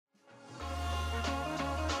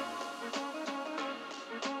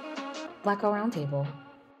Black Girl Roundtable.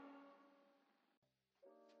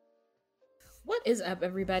 What is up,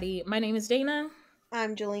 everybody? My name is Dana,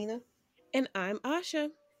 I'm Jelena. And I'm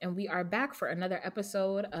Asha. and we are back for another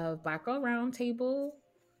episode of Black Girl Roundtable.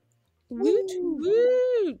 Woot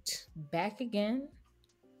woot. Back again.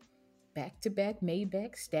 Back to back,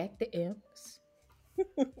 Maybach, stack the M's.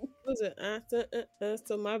 Was it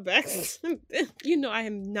so my back? You know I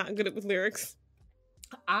am not good with lyrics.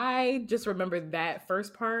 I just remember that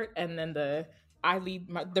first part, and then I leave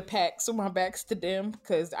the packs on my backs to them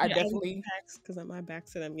because I definitely because my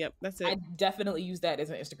back's to them. Yep, that's it. I definitely used that as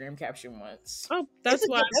an Instagram caption once. Oh, that's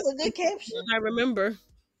why that's a good caption. I remember.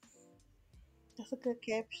 That's a good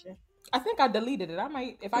caption. I think I deleted it. I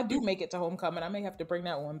might, if I do make it to homecoming, I may have to bring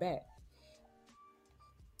that one back.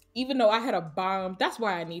 Even though I had a bomb, that's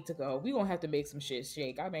why I need to go. We gonna have to make some shit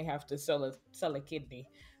shake. I may have to sell a kidney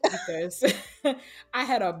because I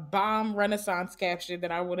had a bomb Renaissance caption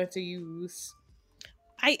that I wanted to use.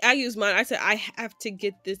 I used mine. I said I have to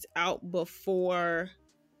get this out before.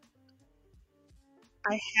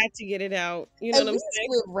 I had to get it out. You know At what I'm least saying?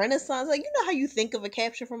 with Renaissance, like, you know how you think of a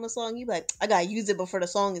caption from a song, you like, I gotta use it before the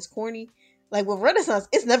song is corny. Like with Renaissance,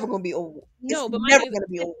 it's never gonna be old. No, it's but never gonna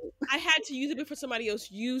be old. I had to use it before somebody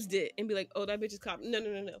else used it and be like, "Oh, that bitch is copy."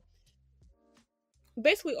 No.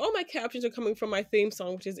 Basically, all my captions are coming from my theme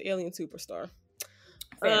song, which is Alien Superstar.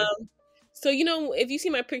 So, you know, if you see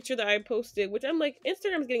my picture that I posted, which I'm like,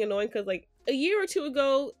 Instagram's getting annoying because, like, a year or two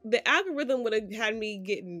ago, the algorithm would have had me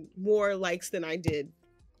getting more likes than I did.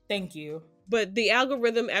 Thank you. But the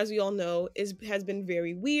algorithm, as we all know, has been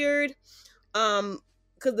very weird.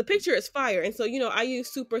 Because the picture is fire. And so, you know, I use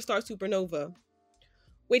Superstar Supernova.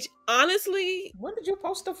 Which, honestly... When did you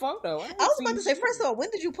post the photo? I was about to say, first of all, when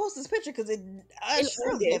did you post this picture? Because I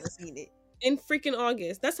surely haven't seen it. In freaking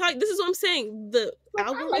August. This is what I'm saying. The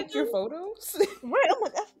algorithm. I like your photos. Right, I'm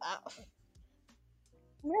like,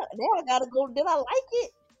 now I gotta go. Did I like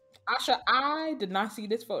it? Asha, I did not see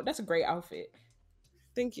this photo. That's a great outfit.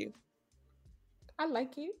 Thank you. I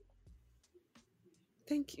like it.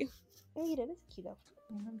 Thank you. Hey, that is cute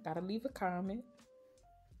outfit. Gotta leave a comment.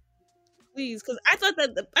 Please, because I thought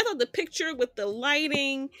the picture with the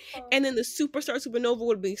lighting and then the Superstar Supernova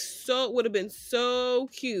would have been so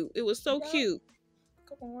cute. It was so cute.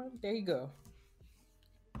 Come on, there you go.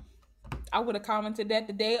 I would have commented that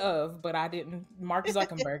the day of, but I didn't. Mark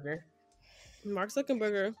Zuckerberg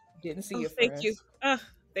didn't see it. Thank you.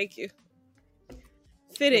 Thank you.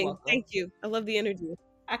 Fitting. Thank you. I love the energy.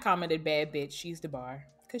 I commented bad bitch. She's the bar.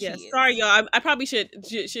 Yeah. Sorry, y'all. I probably should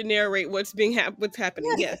narrate what's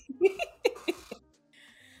happening. Yes.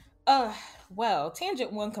 Well,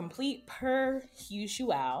 tangent one complete per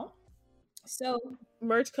usual. So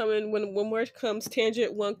merch coming when merch comes.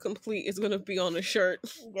 Tangent one complete is gonna be on a shirt.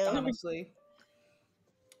 Yeah. Honestly,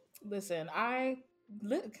 listen,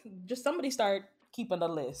 just somebody start keeping a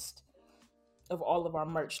list of all of our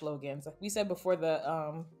merch slogans. Like we said before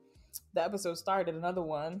the episode started, another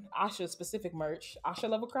one, Asha specific merch. Asha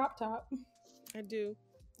love a crop top. I do,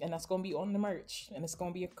 and that's gonna be on the merch, and it's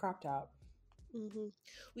gonna be a crop top. Mm-hmm.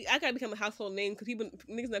 I gotta become a household name because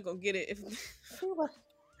niggas not gonna get it if.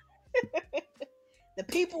 The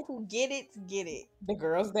people who get it, get it. The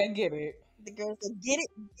girls that get it. The girls that get it,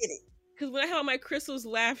 get it. Because when I have on my Crystal's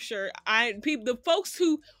Laugh shirt, the folks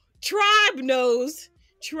who tribe knows,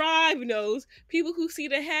 people who see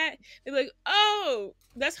the hat, they're like, oh,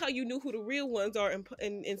 that's how you knew who the real ones are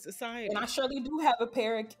in society. And I surely do have a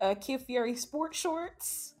pair of Kid Fury sport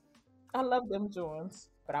shorts. I love them Jones.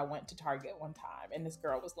 But I went to Target one time, and this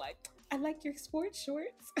girl was like, I like your sports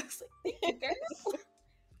shorts. I was like, thank you, girl.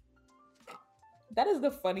 That is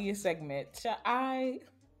the funniest segment.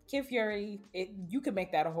 Kid Fury, you could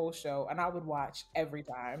make that a whole show, and I would watch every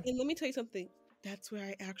time. And let me tell you something. That's where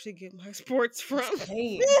I actually get my sports from.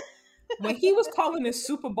 Hey, when he was calling his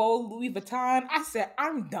Super Bowl Louis Vuitton, I said,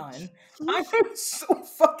 I'm done. I'm so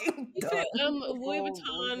fucking done. Said, Louis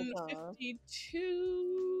Vuitton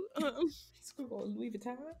 52. Super Bowl Louis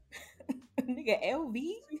Vuitton? Nigga, LV?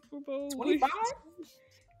 Super Bowl 25?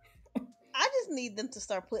 I just need them to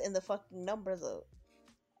start putting the fucking numbers up.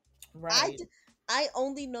 Right. I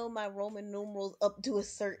only know my Roman numerals up to a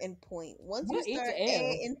certain point. Once you start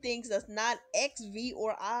adding things that's not X, V,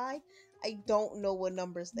 or I don't know what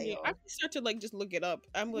numbers they are. I start to just look it up.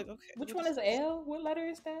 I'm like, okay. Which one is L? What letter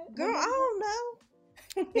is that? Girl, I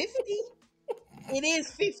don't know. 50? It is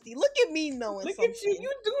 50. Look at me knowing Look something. At you.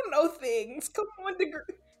 You do know things. Come on, degree.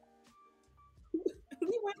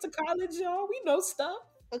 We went to college, y'all. We know stuff.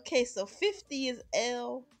 Okay, so 50 is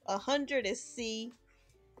L, 100 is C,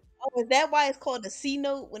 Oh, is that why it's called the C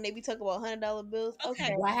note when they be talking about $100 bills?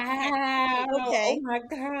 Okay. Wow. Okay. Oh my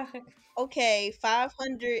God. Okay.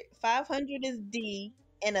 500 is D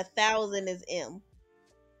and 1,000 is M.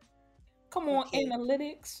 Come on, Okay.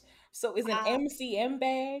 analytics. So is an MCM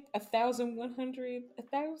bag 1,100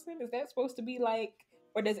 1,000? Is that supposed to be like,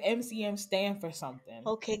 or does MCM stand for something?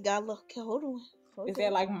 Okay, God, look. Hold on. Is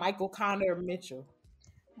that like Michael Connor Mitchell?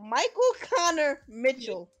 Michael Connor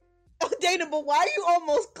Mitchell. Oh, Dana, but why are you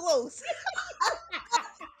almost close?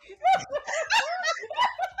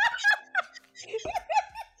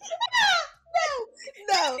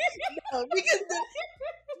 No, because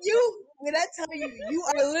when I tell you, you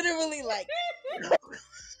are literally like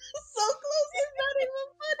so close, it's not even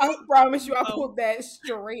I funny. promise you, I pulled that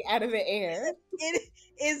straight out of the air. It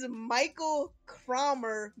is Michael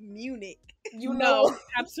Cromer Munich. You No, know,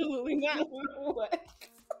 absolutely not. you know what?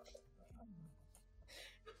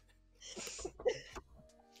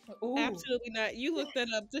 Ooh. Absolutely not. You looked that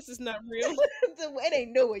up. This is not real. It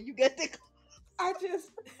ain't nowhere you get the.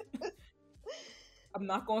 I'm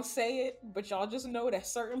not gonna say it, but y'all just know that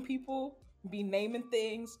certain people be naming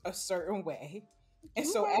things a certain way, and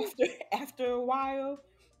so after a while,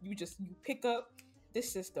 you pick up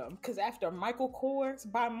this system. Because after Michael Kors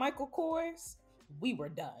by Michael Kors, we were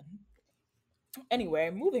done. Anyway,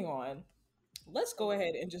 moving on. Let's go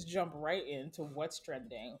ahead and just jump right into what's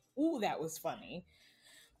trending. Ooh, that was funny.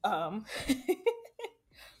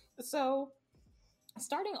 So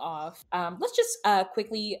starting off, let's just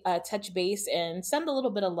quickly touch base and send a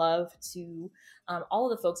little bit of love to all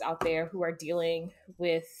of the folks out there who are dealing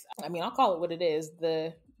with, I mean, I'll call it what it is,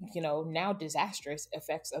 the, now disastrous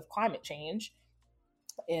effects of climate change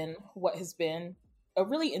in what has been a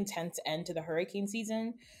really intense end to the hurricane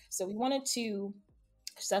season. So we wanted to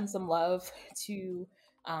send some love to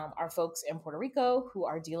our folks in Puerto Rico who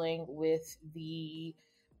are dealing with the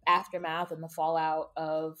aftermath and the fallout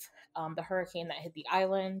of the hurricane that hit the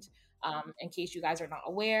island. In case you guys are not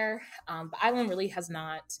aware, the island really has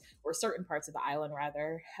not, or certain parts of the island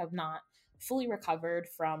rather, have not fully recovered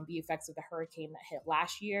from the effects of the hurricane that hit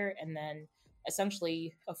last year. And then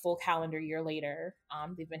essentially a full calendar year later,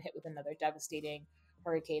 they've been hit with another devastating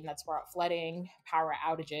hurricane that's brought flooding, power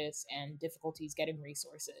outages, and difficulties getting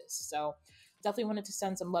resources. So definitely wanted to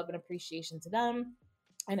send some love and appreciation to them.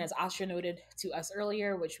 And as Asha noted to us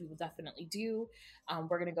earlier, which we will definitely do,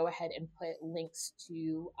 we're going to go ahead and put links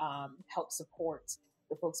to help support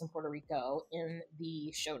the folks in Puerto Rico in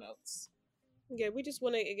the show notes. Yeah, we just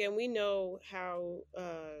want to, again, we know how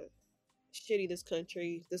shitty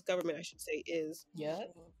this government, I should say, is. Yeah.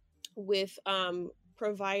 With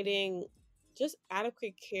providing just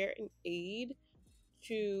adequate care and aid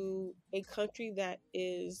to a country that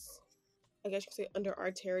is, I guess you could say, under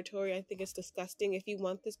our territory. I think it's disgusting. If you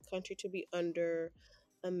want this country to be under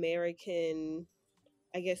American,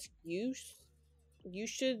 I guess, use, you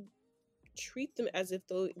should treat them as if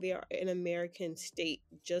though they are an American state,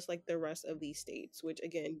 just like the rest of these states, which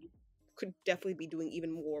again could definitely be doing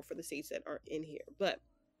even more for the states that are in here. But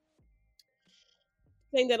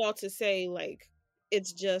saying that all to say, like,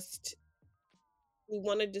 it's just, we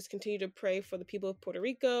want to just continue to pray for the people of Puerto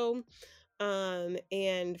Rico,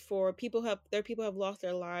 and for people have lost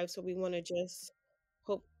their lives. So we want to just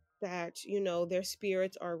hope that their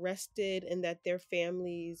spirits are rested and that their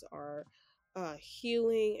families are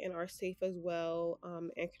healing and are safe as well,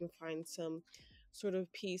 and can find some sort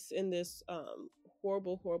of peace in this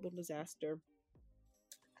horrible disaster.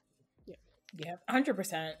 Yeah,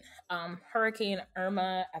 100%. Hurricane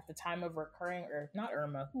Irma at the time of recurring, or not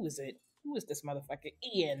Irma, who is it? Who is this motherfucker?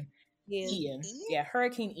 Ian. Yeah,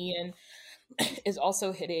 Hurricane Ian is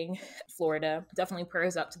also hitting Florida. Definitely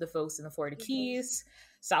prayers up to the folks in the Florida Keys,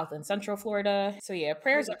 South and Central Florida. So yeah,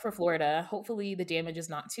 prayers up for Florida. Hopefully the damage is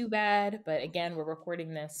not too bad. But again, we're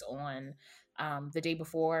recording this on the day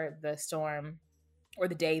before the storm, or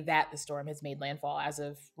the day that the storm has made landfall. As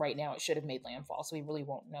of right now, it should have made landfall. So we really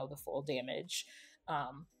won't know the full damage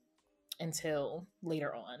until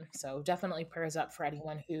later on. So definitely prayers up for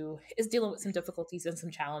anyone who is dealing with some difficulties and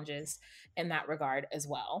some challenges in that regard as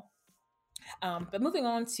well. But moving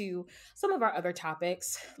on to some of our other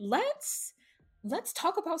topics, let's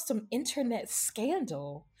talk about some internet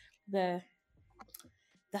scandal. The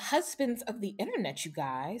husbands of the internet, you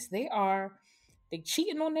guys, they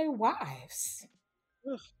cheating on their wives.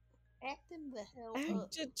 Ugh. Acting the hell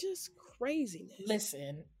up. Just craziness.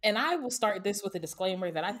 Listen, and I will start this with a disclaimer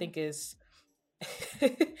that I think is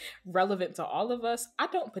relevant to all of us. I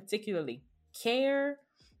don't particularly care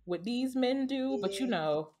what these men do, but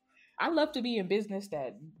I love to be in business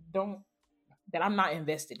that I'm not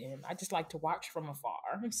invested in. I just like to watch from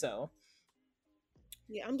afar. So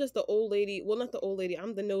Yeah, I'm just the old lady. Well, not the old lady.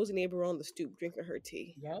 I'm the nosy neighbor on the stoop drinking her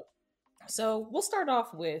tea. Yep. So we'll start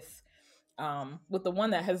off with the one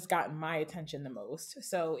that has gotten my attention the most.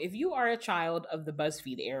 So if you are a child of the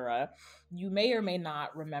BuzzFeed era, you may or may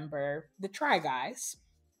not remember the Try Guys.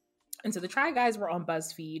 And so the Try Guys were on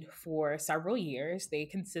BuzzFeed for several years. They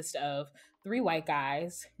consist of 3 white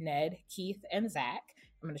guys, Ned, Keith, and Zach.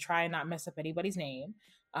 I'm going to try and not mess up anybody's name.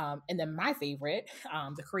 And then my favorite,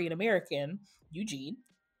 the Korean American, Eugene.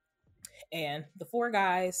 And the 4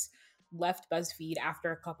 guys left BuzzFeed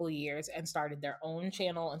after a couple of years and started their own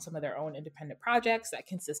channel and some of their own independent projects that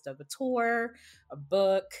consist of a tour, a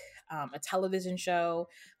book, a television show,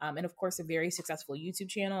 and of course, a very successful YouTube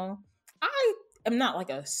channel. I am not like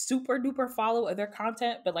a super duper follow of their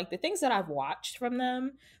content, but like the things that I've watched from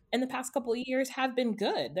them in the past couple of years have been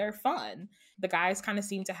good. They're fun. The guys kind of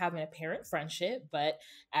seem to have an apparent friendship, but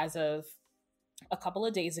as of a couple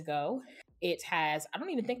of days ago, it has, I don't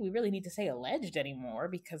even think we really need to say alleged anymore,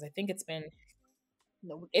 because I think it's been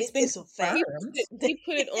confirmed. He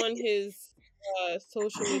put it on his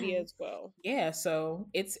social media as well. Yeah, so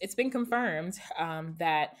it's been confirmed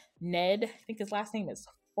that Ned, I think his last name is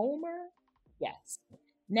Fulmer. Yes,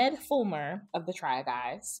 Ned Fulmer of the Try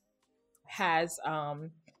Guys has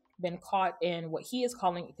been caught in what he is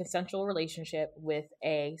calling a consensual relationship with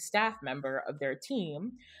a staff member of their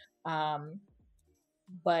team.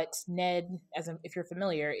 But Ned, if you're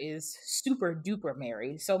familiar, is super duper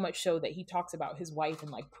married, so much so that he talks about his wife in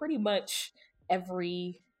like pretty much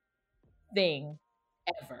every thing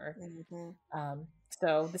ever. Mm-hmm.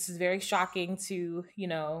 So this is very shocking to,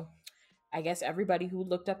 I guess everybody who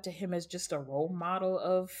looked up to him as just a role model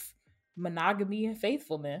of monogamy and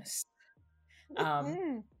faithfulness.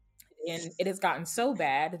 And it has gotten so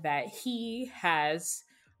bad that he has,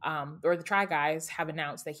 or the Try Guys have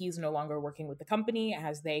announced that he's no longer working with the company,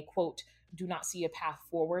 as they, quote, do not see a path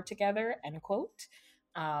forward together, end quote.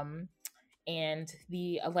 And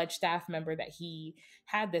the alleged staff member that he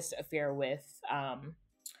had this affair with,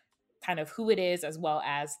 kind of who it is, as well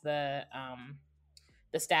as the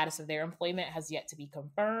status of their employment, has yet to be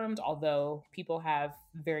confirmed, although people have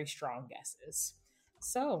very strong guesses.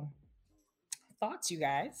 So, thoughts, you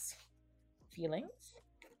guys? Feelings?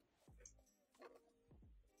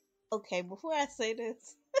 Okay, before I say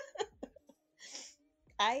this,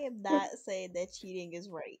 I am not saying that cheating is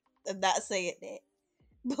right. I'm not saying that.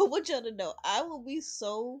 But I want y'all to know, I will be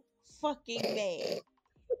so fucking mad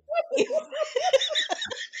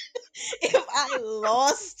if I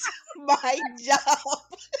lost my job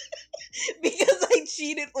because I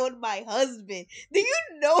cheated on my husband. Do you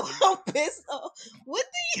know how pissed off? What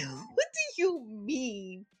do you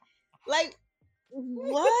mean? Like,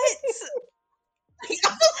 what? I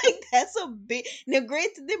feel like that's a big. Now,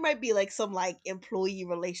 granted, there might be like some like employee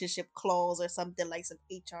relationship clause or something, like some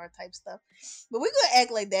HR type stuff, but we're gonna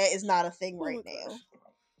act like that is not a thing right now.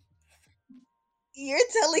 You're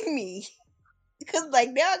telling me, because like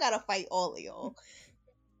now I gotta fight all of y'all.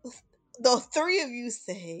 The 3 of you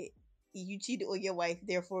said you cheated on your wife,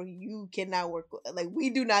 therefore you cannot work. Like, we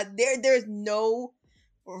do not. There's no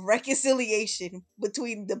reconciliation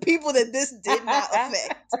between the people that this did not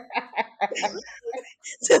affect.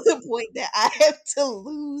 To the point that I have to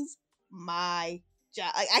lose my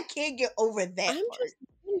job. I can't get over that I'm part. just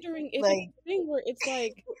wondering if it's a thing where it's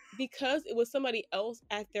like, because it was somebody else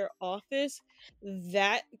at their office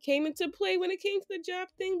that came into play when it came to the job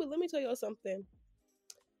thing. But let me tell y'all something.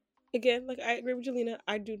 Again, like, I agree with Jelena,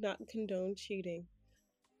 I do not condone cheating.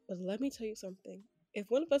 But let me tell you something. If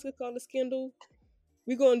one of us gets caught in a scandal,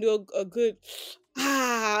 we're going to do a good,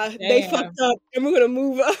 they fucked up, and we're going to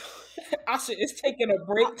move up. Asha is taking a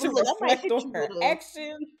break to reflect on her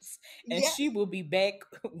actions, and she will be back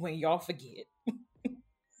when y'all forget.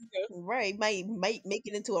 Right, might make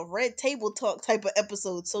it into a red table talk type of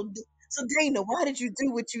episode. So Dana, why did you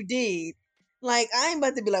do what you did? Like, I ain't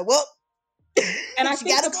about to be like, well. And I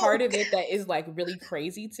think the part of it that is like really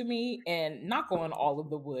crazy to me, and knock on all of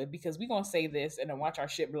the wood, because we're gonna say this and then watch our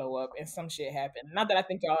shit blow up and some shit happen. Not that I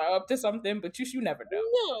think y'all are up to something, but you never know.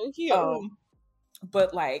 No, yeah.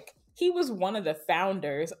 But like, he was one of the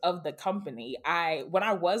founders of the company. When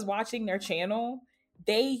I was watching their channel,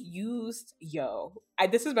 they used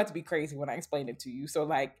this is about to be crazy when I explain it to you. So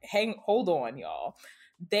like, hold on, y'all.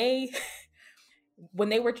 They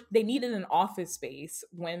needed an office space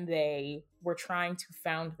when they were trying to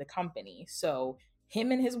found the company. So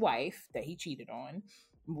him and his wife that he cheated on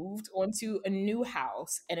moved onto a new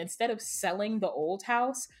house, and instead of selling the old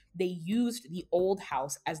house, they used the old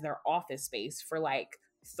house as their office space for like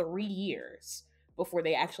 3 years before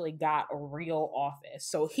they actually got a real office.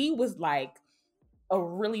 So he was like a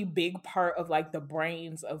really big part of like the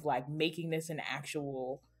brains of like making this an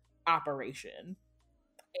actual operation.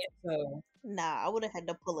 And so Nah, I would have had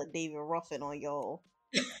to pull a David Ruffin on y'all.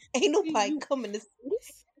 Ain't nobody you coming to see.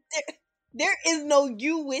 There is no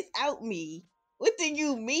you without me. What do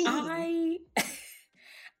you mean? I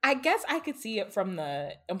I guess I could see it from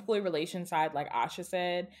the employee relations side, like Asha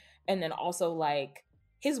said, and then also like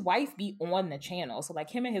his wife be on the channel. So like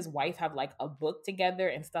him and his wife have like a book together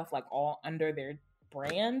and stuff like all under their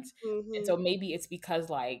brand. And Mm-hmm. so maybe it's because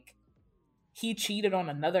like he cheated on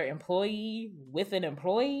another employee with an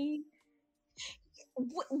employee.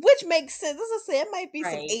 Which makes sense. As I said, it might be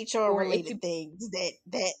some Right. HR Or it related could things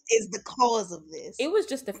that is the cause of this. it was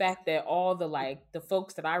just the fact that all the like the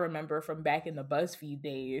folks that I remember from back in the BuzzFeed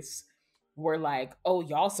days were like, "Oh,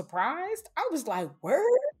 y'all surprised?" I was like, "Word?"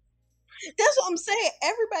 That's what I'm saying.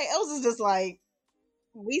 Everybody else is just like,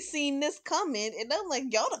 we seen this coming, and I'm like,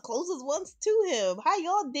 y'all the closest ones to him. How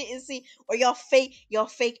y'all didn't see, or y'all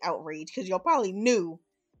fake outrage because y'all probably knew,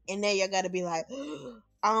 and then y'all got to be like,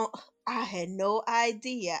 I had no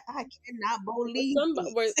idea. I cannot believe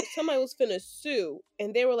Where it. somebody was finna sue,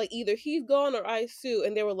 and they were like, either he's gone or I sue,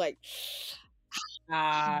 and they were like, Get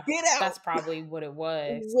out, That's probably what it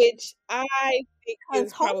was. which I think because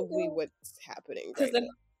is probably what's happening Because right now.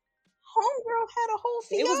 homegirl had a whole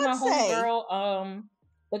it was my fiance. homegirl,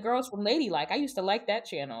 the girls from Ladylike. I used to like that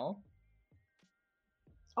channel.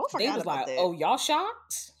 Oh, I They forgot was about like, that. "Oh, y'all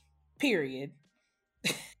shocked?" Period.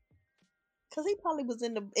 Because he probably was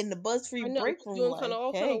in the I BuzzFeed know, break room, doing kind like, of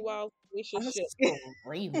all kind of hey. wild I'm shit.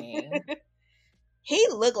 screaming. He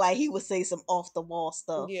looked like he would say some off the wall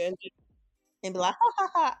stuff. Yeah. And be like, ha ha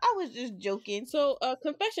ha, I was just joking. So,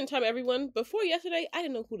 confession time, everyone. Before yesterday, I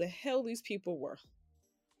didn't know who the hell these people were.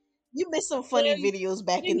 You missed some funny And, videos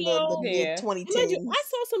back you in the know, mid Yeah. 2010s. mind you, I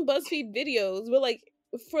saw some BuzzFeed videos, but like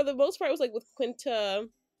for the most part, it was like with Quinta,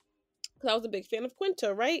 because I was a big fan of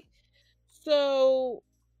Quinta, right? So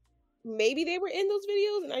maybe they were in those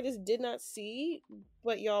videos and I just did not see.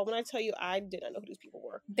 But y'all, when I tell you, I did not know who these people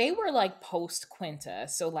were. They were like post Quinta.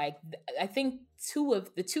 So like I think two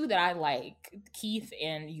that I like, Keith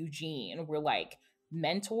and Eugene, were like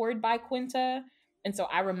mentored by Quinta. And so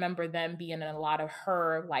I remember them being in a lot of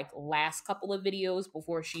her like last couple of videos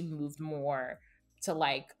before she moved more to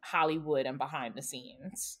like Hollywood and behind the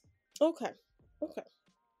scenes. Okay. Okay.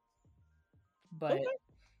 But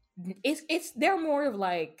Okay. it's they're more of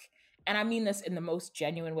like, and I mean this in the most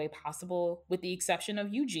genuine way possible, with the exception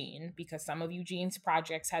of Eugene, because some of Eugene's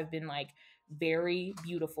projects have been like very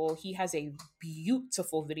beautiful. He has a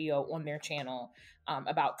beautiful video on their channel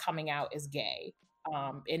about coming out as gay,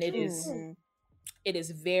 and Mhm. it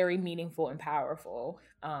is very meaningful and powerful.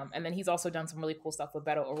 And then he's also done some really cool stuff with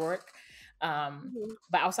Beto O'Rourke.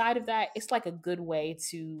 But outside of that, it's like a good way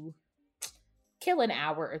to kill an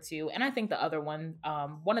hour or two. And I think the other one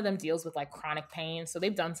of them deals with like chronic pain. So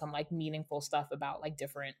they've done some like meaningful stuff about like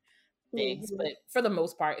different things. But for the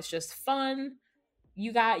most part, it's just fun.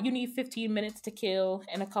 You need 15 minutes to kill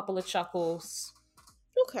and a couple of chuckles.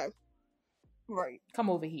 Okay. Right. Come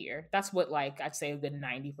over here. That's what like I'd say a good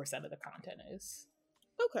 90% of the content is.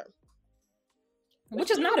 Okay. Which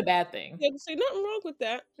is not a bad thing. Yeah, say nothing wrong with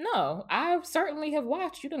that. No, I certainly have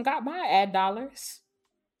watched. You done got my ad dollars.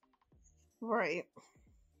 Right.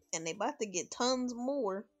 And they about to get tons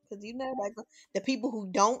more. Because you know, like, the people who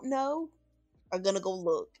don't know are going to go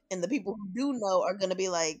look. And the people who do know are going to be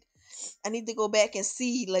like, I need to go back and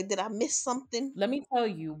see, like, did I miss something? Let me tell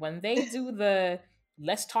you, when they do the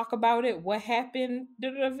let's talk about it, what happened to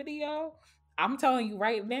the video, I'm telling you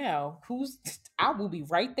right now, I will be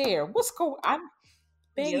right there. What's going on?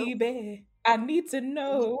 Baby, I need to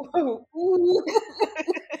know.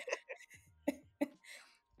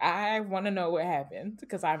 I want to know what happened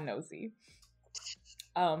because I'm nosy.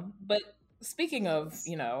 But speaking of,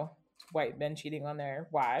 white men cheating on their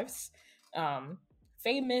wives,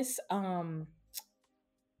 famous, oh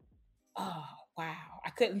wow, I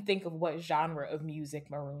couldn't think of what genre of music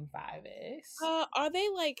Maroon 5 is. Are they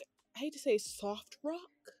like, I hate to say soft rock?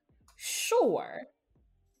 Sure.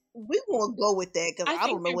 We won't go with that because I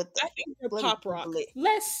don't know what I think they're pop rock.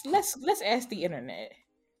 Let's ask the internet.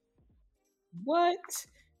 What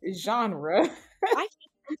genre I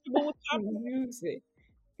feel comfortable with pop rock. music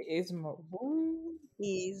is Maroon?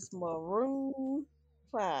 Is Maroon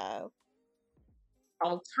 5.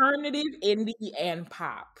 Alternative, indie, and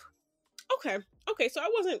pop. Okay, so I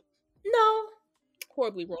wasn't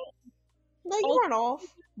horribly wrong. No, you weren't off.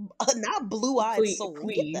 Not Blue Eyed Soul.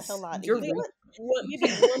 Please. Get the hell out of You're here. Maybe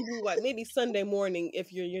one Blue Eyed, maybe Sunday morning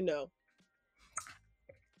if you're, And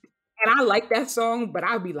I like that song, but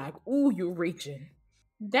I'd be like, ooh, you're reaching.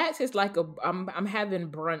 That is like I'm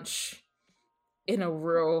having brunch in a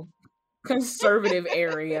real conservative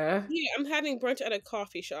area. Yeah, I'm having brunch at a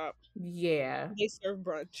coffee shop. Yeah. They serve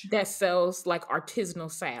brunch. That sells like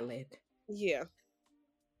artisanal salad. Yeah.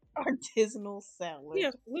 Artisanal salad.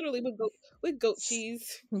 Yeah, literally with goat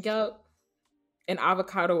cheese. Yup. An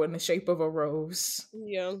avocado in the shape of a rose.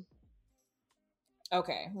 Yeah.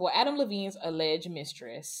 Okay. Well, Adam Levine's alleged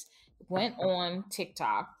mistress went on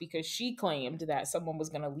TikTok because she claimed that someone was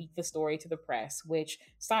going to leak the story to the press, which,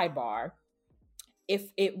 sidebar, if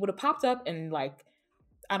it would have popped up in like,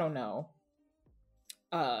 I don't know,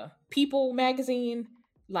 People magazine,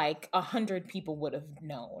 like 100 people would have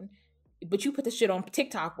known. But you put the shit on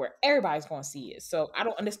TikTok where everybody's going to see it. So I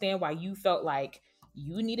don't understand why you felt like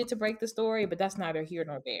you needed to break the story, but that's neither here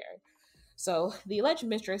nor there. So the alleged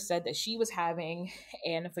mistress said that she was having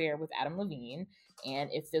an affair with Adam Levine and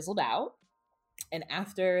it fizzled out. And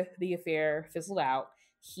after the affair fizzled out,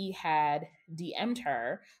 he had DM'd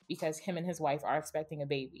her because him and his wife are expecting a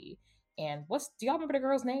baby. And do y'all remember the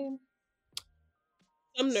girl's name?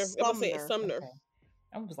 Sumner. I was say it's Sumner. Okay.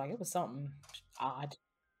 I was like, it was something odd.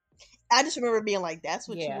 I just remember being like, that's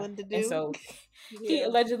what you wanted to do. And so he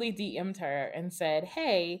allegedly DM'd her and said,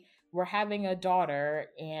 hey, we're having a daughter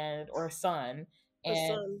or a son,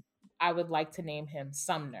 and I would like to name him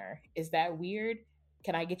Sumner. Is that weird?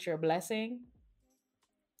 Can I get your blessing?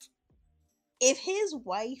 If his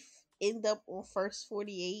wife end up on First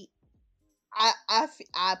 48,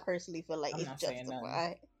 I personally feel like it's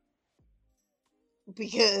justified.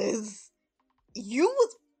 Because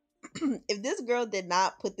if this girl did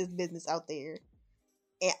not put this business out there,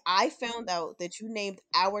 and I found out that you named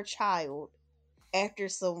our child after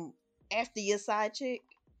your side chick,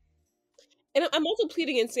 and I'm also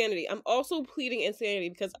pleading insanity.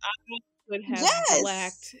 Because I would have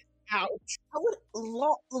blacked out. I would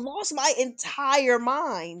lost my entire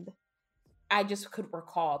mind. I just could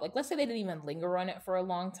recall, like, let's say they didn't even linger on it for a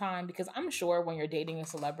long time, because I'm sure when you're dating a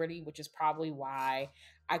celebrity, which is probably why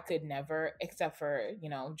I could never, except for,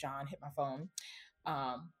 John hit my phone.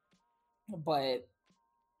 But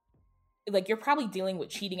like, you're probably dealing with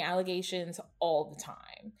cheating allegations all the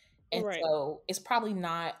time. And so it's probably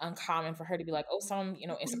not uncommon for her to be like, oh, some,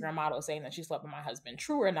 Instagram model is saying that she slept with my husband.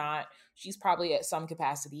 True or not, she's probably at some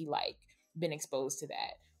capacity, like, been exposed to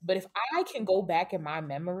that. But if I can go back in my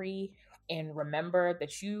memory and remember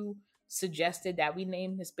that you suggested that we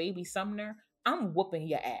name this baby Sumner, I'm whooping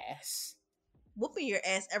your ass. Whooping your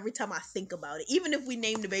ass every time I think about it. Even if we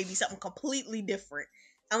name the baby something completely different,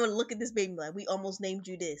 I'm going to look at this baby like, we almost named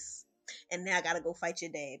you this. And now I gotta go fight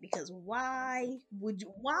your dad, because why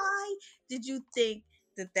did you think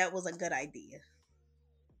that was a good idea?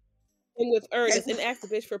 And with earnest and ask the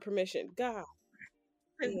bitch for permission. God.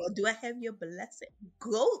 Well, do I have your blessing?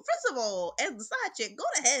 First of all, as the side chick, go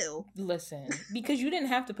to hell. Listen, because you didn't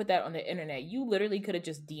have to put that on the internet. You literally could have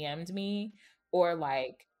just DM'd me, or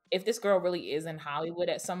like, if this girl really is in Hollywood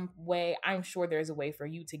at some way, I'm sure there's a way for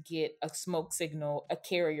you to get a smoke signal, a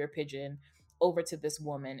carrier pigeon over to this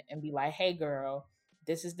woman and be like, hey girl,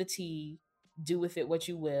 this is the tea, do with it what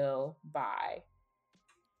you will, bye.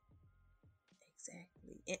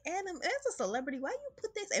 Exactly. And Adam, as a celebrity, why you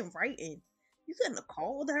put this in writing? You couldn't have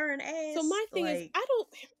called her and asked. So my thing is,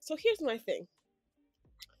 so here's my thing.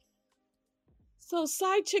 So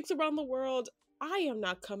side chicks around the world, I am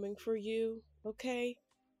not coming for you, okay?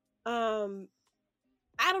 I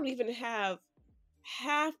don't even have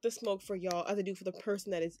half the smoke for y'all as I do for the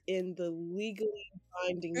person that is in the legally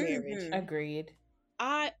binding marriage. Agreed.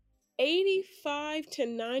 85 to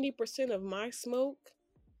 90% of my smoke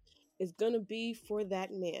is gonna be for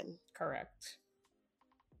that man. Correct.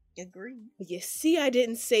 Agreed. But you see, I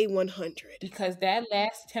didn't say 100. Because that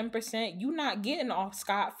last 10%, you not getting off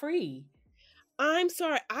scot-free. I'm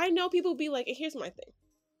sorry. I know people be like, and here's my thing.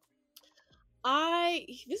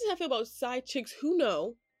 This is how I feel about side chicks who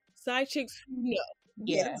know. Side chicks who know.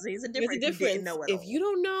 Yeah, there's a difference. If you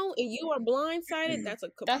don't know and you are blindsided,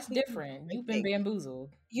 that's different. You've been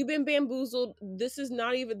bamboozled. You've been bamboozled. This is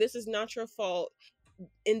not your fault.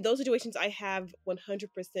 In those situations, I have 100%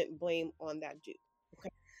 blame on that dude. Okay.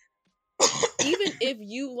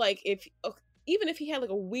 Even if he had like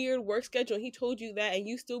a weird work schedule and he told you that and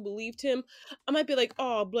you still believed him, I might be like,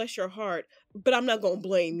 oh, bless your heart, but I'm not gonna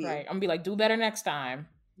blame you. Right. I'm gonna be like, do better next time.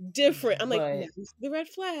 Different. I'm like, the red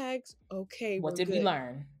flags. Okay, what did we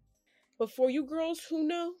learn? But for you girls who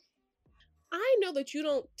know, I know that you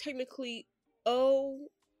don't technically owe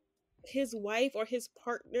his wife or his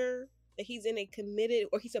partner that he's in a committed,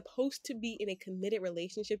 or he's supposed to be in a committed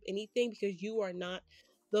relationship, anything, because you are not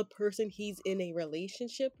the person he's in a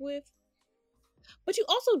relationship with. But you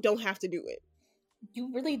also don't have to do it.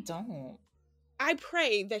 You really don't. I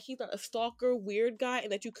pray that he's not a stalker, weird guy,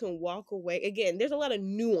 and that you can walk away. Again, there's a lot of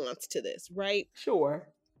nuance to this, right? Sure.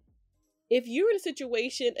 If you're in a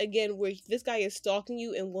situation, again, where this guy is stalking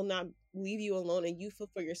you and will not leave you alone and you feel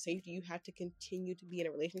for your safety, you have to continue to be in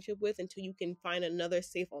a relationship with until you can find another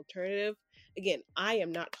safe alternative. Again, I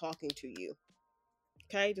am not talking to you.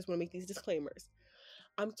 Okay? Just want to make these disclaimers.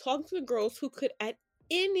 I'm talking to the girls who could at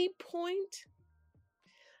any point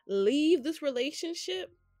leave this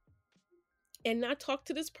relationship and not talk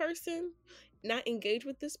to this person, not engage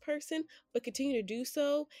with this person, but continue to do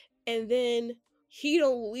so, and then he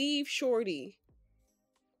don't leave shorty,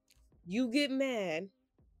 you get mad,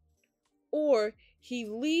 or he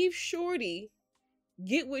leaves shorty,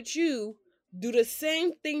 get with you, do the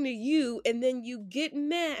same thing to you, and then you get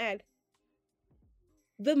mad.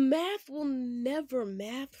 The math will never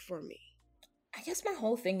math for me. I guess my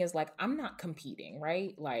whole thing is like, I'm not competing,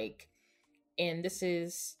 right? Like, and this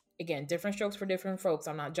is, again, different strokes for different folks.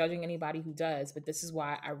 I'm not judging anybody who does, but this is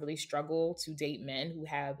why I really struggle to date men who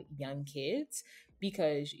have young kids,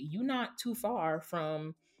 because you're not too far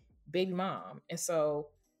from baby mom. And so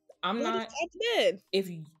I'm Well, not, just go to bed. if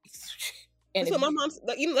you, and That's if what my mom.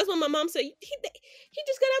 That's what my mom said. He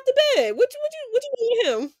just got out the bed. What you want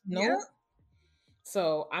him? no. Yeah.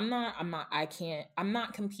 So I'm not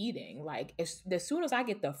competing. Like, as soon as I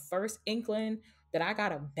get the first inkling that I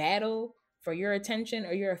got a battle for your attention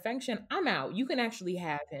or your affection, I'm out. You can actually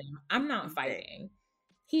have him. I'm not fighting.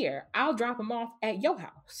 Here, I'll drop him off at your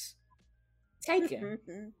house. Take him.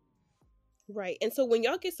 Right. And so when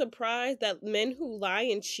y'all get surprised that men who lie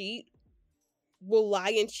and cheat will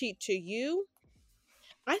lie and cheat to you,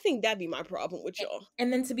 I think that'd be my problem with y'all.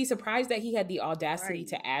 And then to be surprised that he had the audacity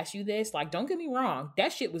to ask you this, like, don't get me wrong,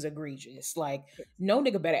 that shit was egregious. Like, no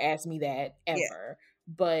nigga better ask me that ever. Yeah.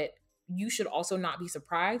 But you should also not be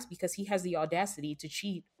surprised because he has the audacity to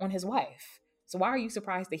cheat on his wife. So why are you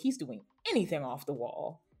surprised that he's doing anything off the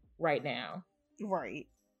wall right now? Right.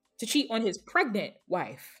 To cheat on his pregnant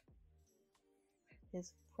wife.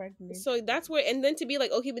 His pregnant. So that's where, and then to be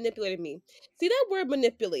like, oh, he manipulated me. See, that word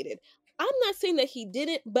manipulated. I'm not saying that he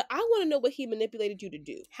didn't, but I want to know what he manipulated you to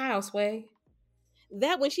do. How, Sway?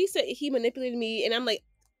 That when she said he manipulated me, and I'm like,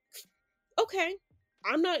 okay,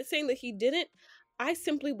 I'm not saying that he didn't. I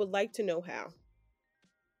simply would like to know how.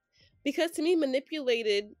 Because to me,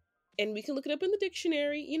 manipulated, and we can look it up in the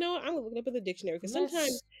dictionary. You know, I'm going to look it up in the dictionary because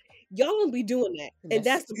sometimes y'all don't be doing that. And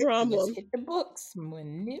that's the problem. Let's hit the books.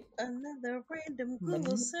 Another random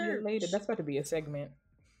Google search. That's about to be a segment.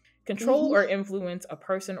 Control or influence a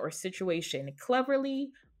person or situation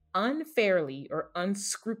cleverly, unfairly, or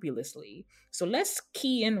unscrupulously. So let's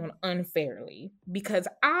key in on unfairly, because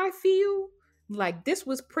I feel like this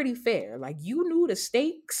was pretty fair. Like, you knew the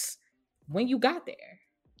stakes when you got there.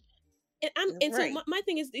 And so my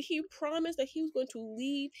thing is, did he promise that he was going to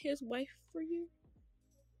leave his wife for you?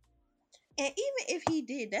 And even if he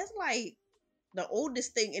did, that's like the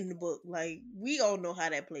oldest thing in the book. Like, we all know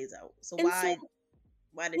how that plays out. So why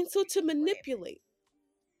did to manipulate,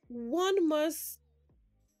 one must.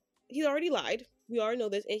 He already lied. We already know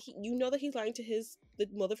this, and you know that he's lying to the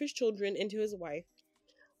mother of his children and to his wife.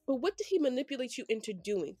 But what did he manipulate you into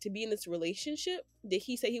doing? To be in this relationship? Did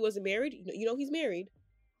he say he wasn't married? You know he's married.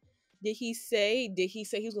 Did he say he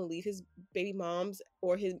was going to leave his baby moms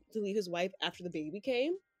or to leave his wife after the baby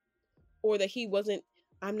came? Or that he wasn't,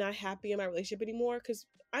 I'm not happy in my relationship anymore? Because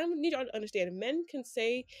I need y'all to understand, men can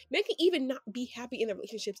even not be happy in their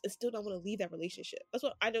relationships and still don't want to leave that relationship. That's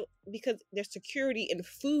what I don't, because there's security and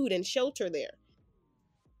food and shelter there.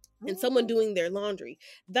 And someone doing their laundry.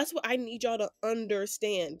 That's what I need y'all to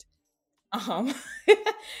understand. All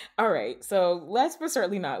right. So last but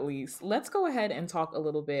certainly not least, let's go ahead and talk a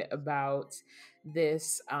little bit about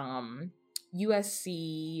this USC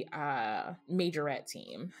majorette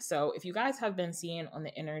team. So if you guys have been seeing on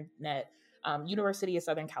the internet, University of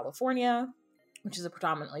Southern California, which is a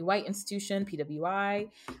predominantly white institution, PWI,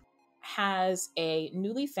 has a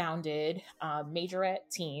newly founded majorette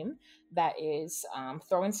team that is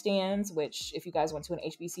throwing stands, which if you guys went to an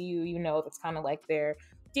HBCU, you know that's kind of like their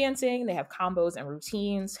dancing. They have combos and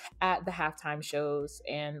routines at the halftime shows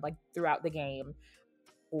and like throughout the game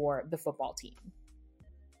for the football team.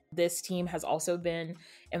 This team has also been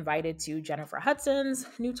invited to Jennifer Hudson's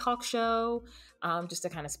new talk show, just to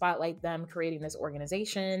kind of spotlight them creating this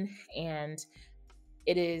organization. And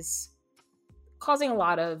it is causing a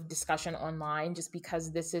lot of discussion online just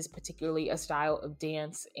because this is particularly a style of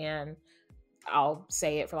dance, and I'll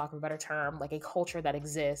say it for lack of a better term, like a culture that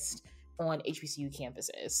exists on HBCU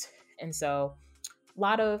campuses. And so a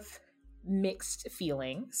lot of mixed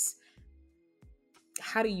feelings.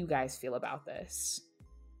 How do you guys feel about this?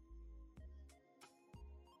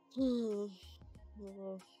 I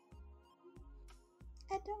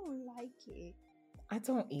don't like it. I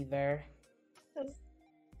don't either.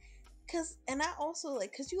 And I also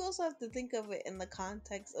like, because you also have to think of it in the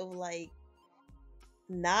context of like,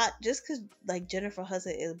 not just because like Jennifer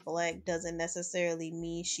Hudson is Black doesn't necessarily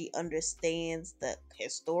mean she understands the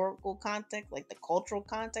historical context, like the cultural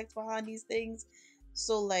context behind these things.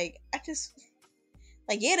 So like, I just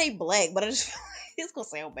like, yeah, they Black, but I just feel like it's gonna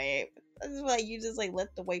sound bad. I just feel like you just like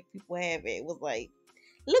let the white people have it. It was like,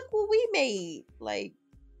 look what we made. Like,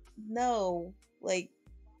 no, like,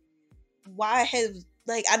 why have,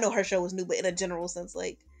 like, I know her show was new, but in a general sense,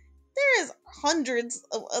 like, there's hundreds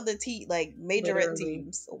of other like majorette Literally.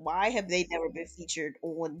 teams. Why have they never been featured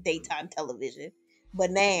on daytime television?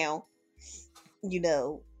 But now,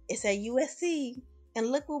 it's at USC,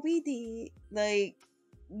 and look what we did. Like,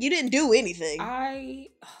 you didn't do anything.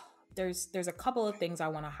 There's a couple of things I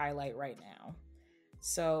want to highlight right now.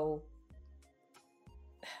 So,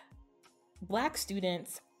 Black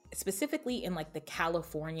students, specifically in like the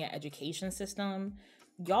California education system,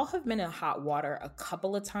 y'all have been in hot water a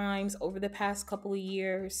couple of times over the past couple of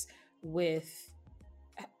years with,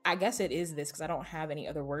 I guess it is this because I don't have any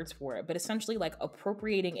other words for it, but essentially like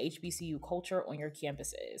appropriating HBCU culture on your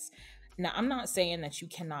campuses. Now, I'm not saying that you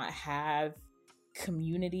cannot have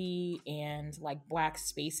community and like Black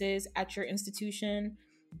spaces at your institution,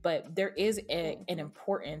 but there is an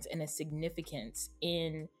importance and a significance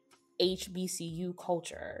in HBCU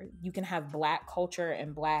culture. You can have Black culture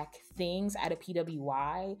and Black things at a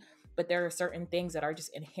PWI, but there are certain things that are just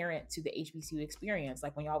inherent to the HBCU experience.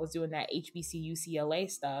 Like when y'all was doing that HBCU CLA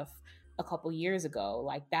stuff a couple years ago,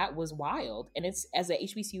 like that was wild. And it's, as a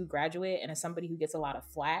HBCU graduate and as somebody who gets a lot of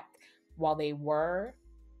flack while they were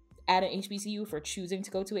at an HBCU for choosing to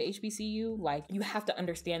go to a HBCU, like you have to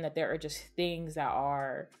understand that there are just things that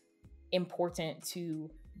are important to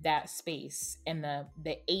that space, and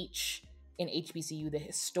the H in HBCU, the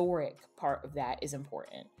historic part of that is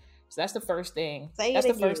important. So that's the first thing. That's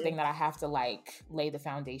the first thing that I have to like lay the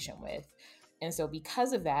foundation with. And so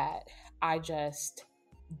because of that, I just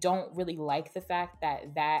don't really like the fact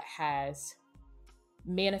that that has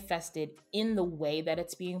manifested in the way that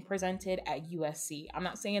it's being presented at USC. I'm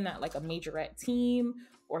not saying that like a majorette team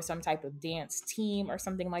or some type of dance team or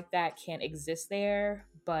something like that can't exist there,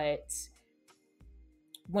 but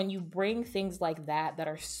when you bring things like that that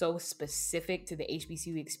are so specific to the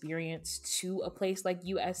HBCU experience to a place like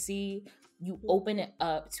USC, you open it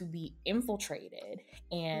up to be infiltrated.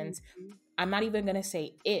 And I'm not even going to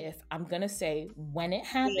say if, I'm going to say when it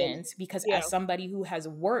happens, because as somebody who has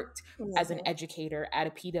worked as an educator at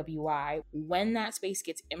a PWI, when that space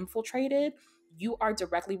gets infiltrated, you are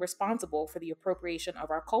directly responsible for the appropriation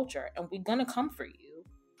of our culture, and we're going to come for you.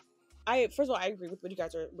 First of all, I agree with what you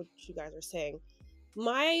guys are saying.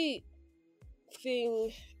 My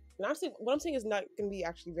thing, what I'm saying is not going to be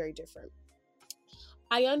actually very different.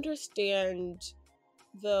 I understand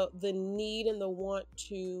the need and the want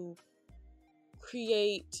to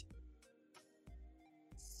create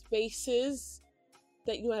spaces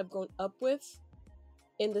that you have grown up with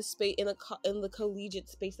in the space in the collegiate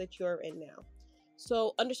space that you're in now.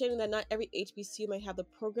 So understanding that not every HBCU might have the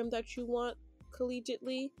program that you want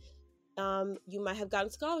collegiately. You might have gotten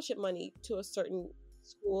scholarship money to a certain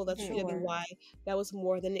school that's PWI that was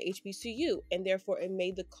more than an HBCU, and therefore it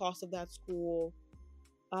made the cost of that school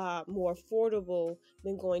more affordable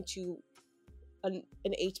than going to an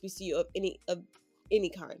HBCU of any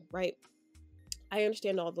kind, right? I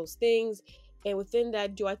understand all those things, and within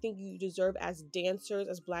that, do I think you deserve, as dancers,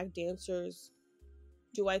 as Black dancers,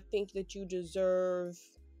 do I think that you deserve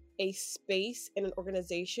a space and an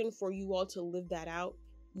organization for you all to live that out?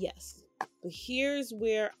 Yes. But here's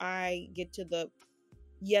where I get to the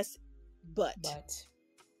yes, but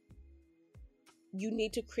you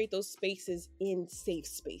need to create those spaces in safe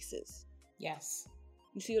spaces. Yes.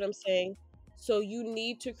 You see what I'm saying? So you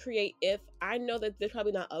need to create, if I know that there's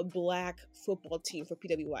probably not a Black football team for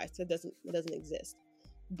PWI, so it doesn't exist.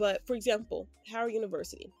 But for example, Howard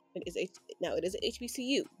University, it is an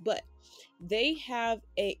HBCU, but they have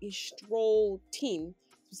a stroll team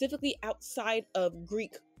specifically outside of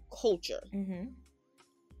Greek culture.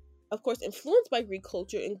 Of course, influenced by Greek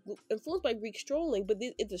culture, influenced by Greek strolling, but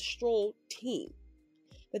it's a stroll team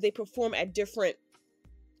that they perform at different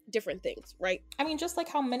things, right? I mean, just like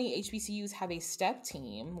how many HBCUs have a step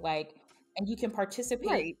team, like, and you can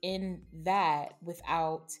participate in that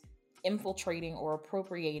without infiltrating or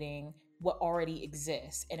appropriating what already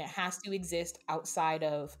exists. And it has to exist outside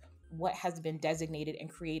of what has been designated and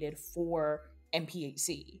created for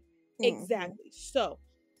MPHC. Exactly. So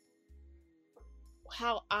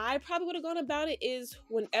how I probably would have gone about it is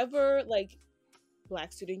whenever like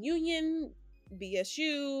Black Student Union,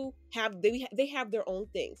 BSU they have their own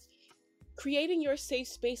things. Creating your safe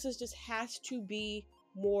spaces just has to be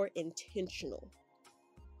more intentional.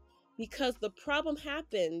 Because the problem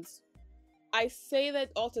happens, I say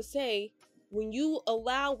that all to say, when you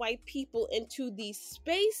allow white people into these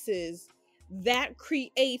spaces, that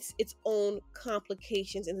creates its own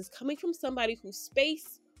complications. And it's coming from somebody whose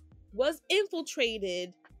space was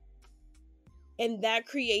infiltrated, and that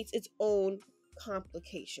creates its own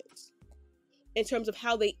complications in terms of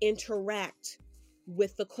how they interact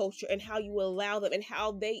with the culture and how you allow them and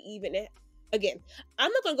how they even, again,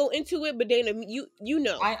 I'm not gonna go into it, but Dana, you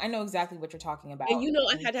know, I know exactly what you're talking about, and you know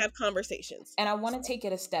I've had to have conversations, and I want to take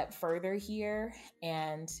it a step further here.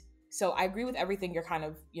 And so I agree with everything you're kind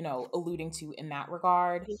of, alluding to in that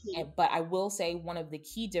regard. But I will say one of the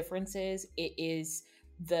key differences, it is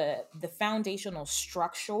the foundational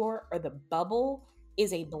structure or the bubble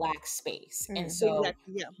is a Black space. And so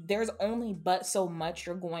there's only but so much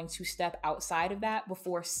you're going to step outside of that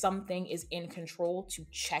before something is in control to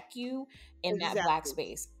check you in that Black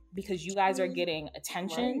space, because you guys are getting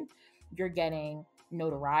attention, you're getting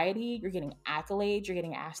notoriety, you're getting accolades, you're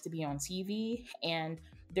getting asked to be on TV, and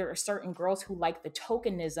there are certain girls who like the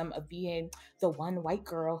tokenism of being the one white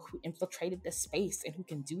girl who infiltrated the space and who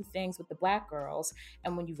can do things with the Black girls.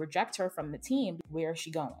 And when you reject her from the team, where is she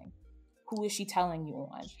going? Who is she telling you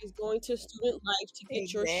on? She's going to Student Life to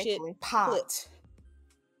get your shit popped.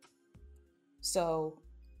 So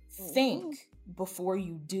think before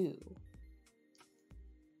you do.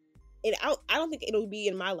 And I don't think it'll be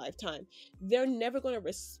in my lifetime. They're never going to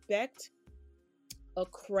respect a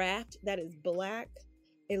craft that is Black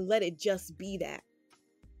and let it just be that.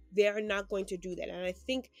 They're not going to do that. And I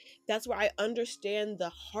think that's where I understand the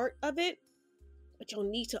heart of it, but you'll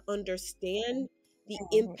need to understand the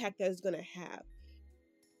impact that it's going to have.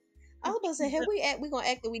 I was about to say, we gonna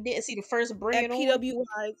act like we didn't see the first brand at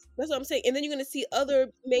PWIs. That's what I'm saying. And then you're gonna see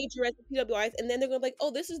other major at the PWIs, and then they're gonna be like, oh,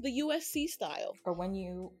 this is the USC style. Or when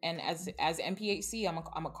you, and as MPHC, I'm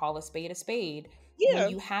gonna call a spade a spade. Yeah. When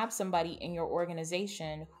you have somebody in your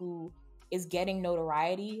organization who is getting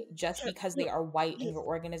notoriety just because they are white in your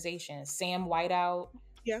organization. Sam Whiteout.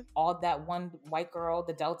 Yeah. All that one white girl,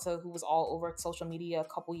 the Delta, who was all over social media a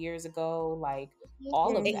couple years ago, like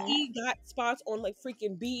all of and that. He got spots on like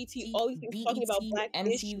freaking BET, all these things talking about Black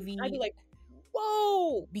MTV. issues. I'd be like,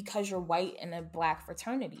 whoa, because you're white in a Black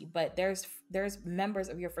fraternity. But there's members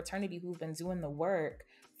of your fraternity who've been doing the work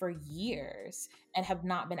for years and have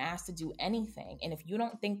not been asked to do anything. And if you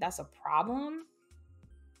don't think that's a problem.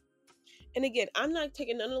 And again, I'm not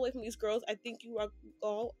taking none away from these girls. I think you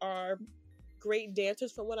all are great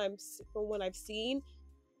dancers from what I've seen,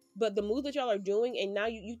 but the move that y'all are doing, and now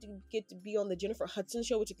you get to be on the Jennifer Hudson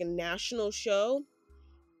show, which is a national show.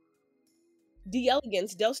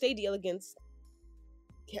 D-Elegance, Del Stay D-Elegance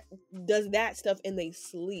does that stuff and they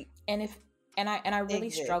sleep. And I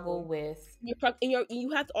really struggle with you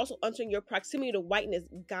have to also understand your proximity to whiteness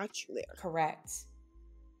got you there. Correct.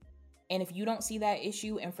 And if you don't see that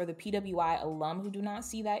issue, and for the PWI alum who do not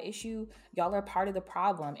see that issue, y'all are part of the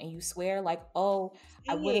problem. And you swear like, oh,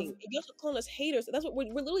 I would have. Y'all are calling us haters. That's what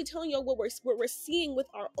we're literally telling y'all what we're seeing with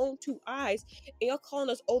our own two eyes. And y'all calling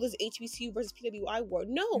us, oh, this HBCU versus PWI war.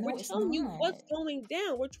 No, we're telling you what's going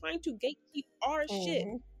down. We're trying to gatekeep our shit.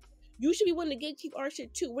 You should be willing to gatekeep our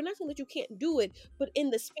shit too. We're not saying that you can't do it, but in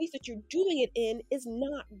the space that you're doing it in is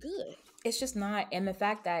not good. It's just not. And the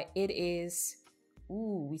fact that it is.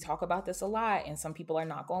 We talk about this a lot, and some people are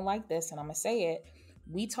not going to like this, and I'm going to say it.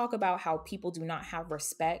 We talk about how people do not have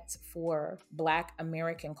respect for Black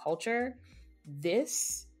American culture.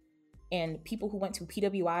 This, and people who went to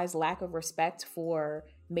PWI's lack of respect for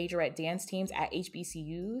majorette dance teams at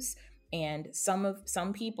HBCUs, and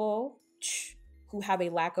some people who have a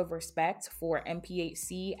lack of respect for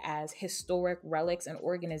MPHC as historic relics and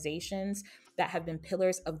organizations that have been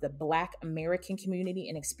pillars of the Black American community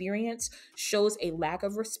and experience, shows a lack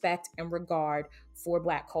of respect and regard for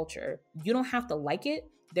Black culture. You don't have to like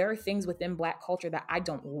it. There are things within Black culture that I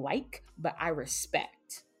don't like, but I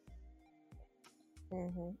respect.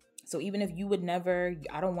 So even if you would never,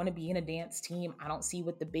 I don't want to be in a dance team, I don't see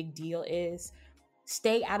what the big deal is,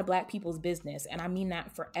 stay out of Black people's business. And I mean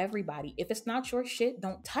that for everybody. If it's not your shit,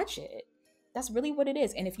 don't touch it. That's really what it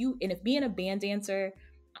is. And if being a band dancer,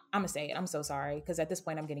 I'm gonna say it, I'm so sorry, because at this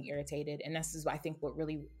point I'm getting irritated, and this is I think what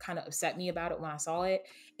really kind of upset me about it when I saw it.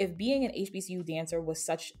 If being an HBCU dancer was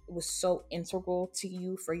so integral to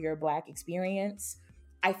you for your Black experience,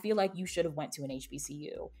 I feel like you should have went to an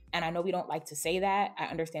HBCU. And I know we don't like to say that. I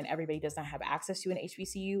understand everybody does not have access to an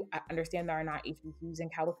HBCU. I understand there are not HBCUs in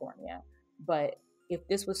California. But if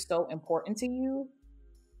this was so important to you,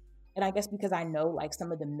 and I guess because I know like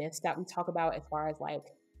some of the myths that we talk about as far as like,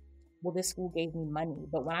 well, this school gave me money.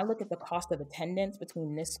 But when I look at the cost of attendance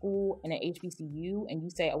between this school and an HBCU, and you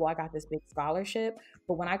say, oh, well, I got this big scholarship.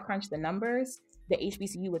 But when I crunch the numbers, the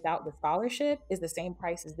HBCU without the scholarship is the same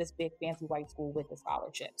price as this big fancy white school with the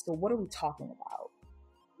scholarship. So what are we talking about?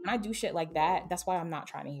 When I do shit like that, that's why I'm not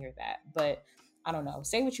trying to hear that. But I don't know.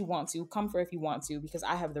 Say what you want to. Come for if you want to, because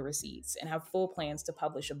I have the receipts and have full plans to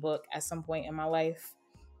publish a book at some point in my life.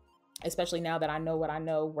 Especially now that I know what I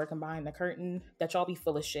know working behind the curtain, that y'all be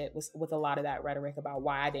full of shit with a lot of that rhetoric about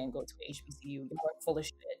why I didn't go to HBCU. You're full of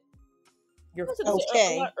shit. You're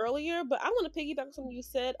okay. A lot earlier, but I want to piggyback on something you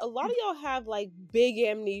said. A lot of y'all have like big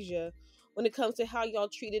amnesia when it comes to how y'all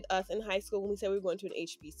treated us in high school when we said we were going to an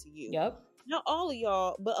HBCU. Yep. Not all of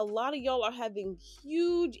y'all, but a lot of y'all are having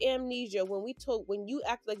huge amnesia when you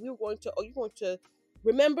act like we were going to, you're going to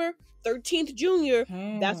remember 13th junior.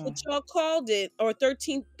 That's what y'all called it, or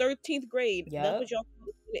 13th grade. Yep. That's what y'all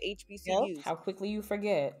called it in the HBCUs. Yep. How quickly you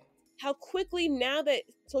forget. How quickly, now that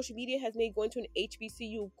social media has made going to an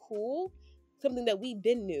HBCU cool, something that we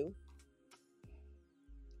been knew.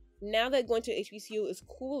 Now that going to HBCU is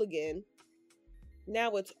cool again,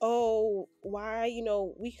 now it's, oh, why,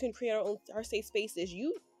 we can create our safe spaces.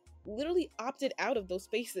 You literally opted out of those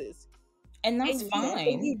spaces. And that's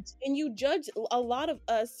fine. And you judge a lot of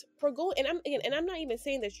us for going. And I'm not even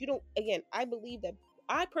saying that you don't. Again, I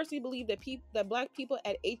personally believe that Black people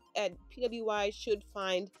at PWI should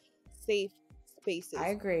find safe spaces. I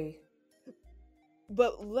agree.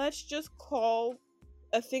 But let's just call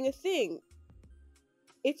a thing a thing.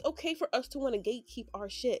 It's okay for us to want to gatekeep our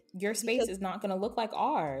shit. Your space is not going to look like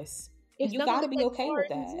ours. You got to be okay with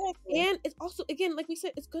that. Exactly. And it's also, again, like we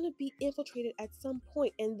said, it's going to be infiltrated at some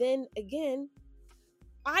point. And then, again,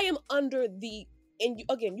 I am under the... And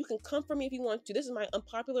you can come for me if you want to. This is my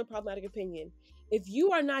unpopular, problematic opinion. If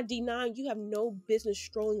you are not D9, you have no business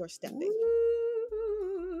strolling or stepping.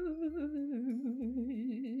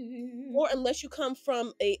 Or unless you come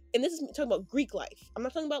from and this is talking about Greek life. I'm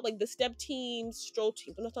not talking about like the step teams, stroll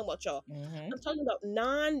teams. I'm not talking about y'all. I'm talking about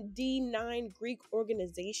non-D9 Greek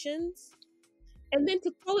organizations. And then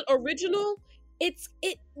to call it original, it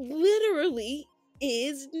literally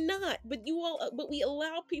is not. But we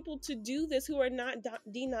allow people to do this who are not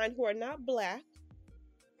D9, who are not Black.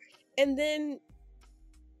 And then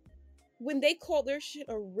when they call their shit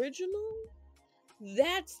original,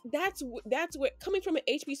 that's where, coming from an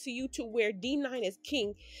HBCU to where D9 is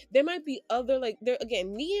king, there might be other, like, there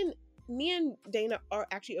again, me and Dana are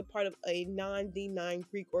actually a part of a non-D9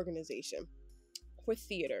 Greek organization for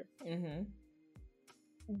theater.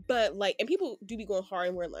 But like, and people do be going hard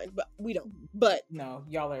and wearing lines, but we don't. But no,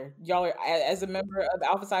 y'all are as a member of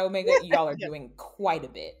Alpha Psi Omega, y'all are doing quite a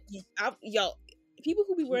bit. Y'all, people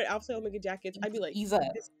who be wearing Alpha Psi Omega jackets, I'd be like, ease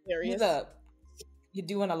up. You're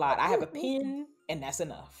doing a lot. I have a pin, and that's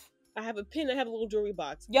enough. I have a pin. I have a little jewelry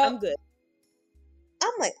box. Yep. I'm good.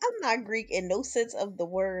 I'm like, I'm not Greek in no sense of the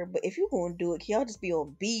word, but if you're gonna do it, can y'all just be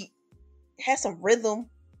on beat, have some rhythm?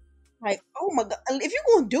 Like, oh my God, if you're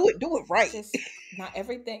gonna do it right. Just not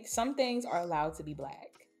everything. Some things are allowed to be Black.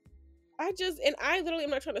 I literally am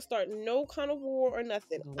not trying to start no kind of war or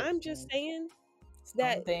nothing. Listen, I'm just saying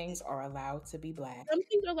that some things are allowed to be Black. Some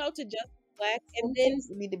things are allowed to just Black, and then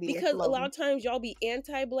need to be because a lot of times y'all be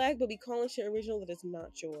anti-Black, but be calling shit original that is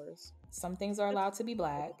not yours. Some things are allowed to be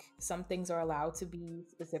Black. Some things are allowed to be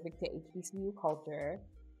specific to HBCU culture.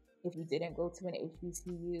 If you didn't go to an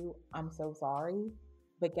HBCU, I'm so sorry.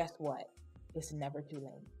 But guess what? It's never too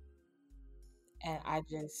late. And I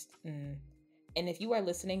just... And if you are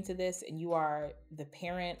listening to this and you are the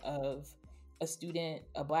parent of a student,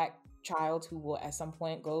 a Black child who will at some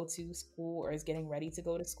point go to school or is getting ready to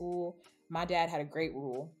go to school, my dad had a great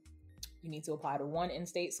rule. You need to apply to one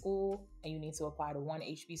in-state school and you need to apply to one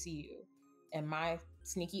HBCU. And my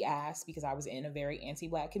sneaky ass, because I was in a very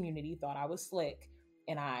anti-Black community, thought I was slick,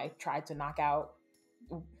 and I tried to knock out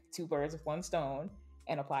two birds with one stone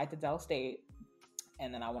and applied to Dell State.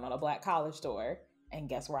 And then I went on a Black college tour, and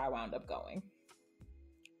guess where I wound up going?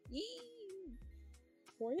 Yee!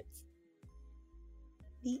 Hornets?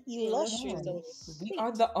 The illustrious. We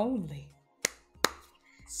are the only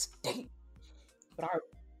state. But our...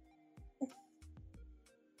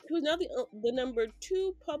 It was now the number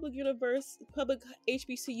 2 public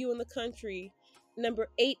HBCU in the country, number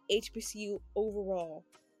 8 HBCU overall.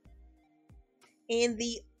 And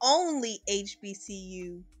the only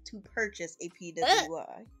HBCU to purchase a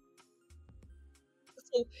PWI.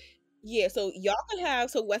 So y'all can have,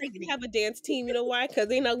 so Wesley can have a dance team. You know why? Because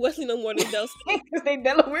they not Wesley no more than Del State. Because they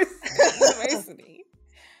Delaware State University.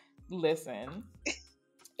 Listen,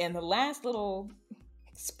 and the last little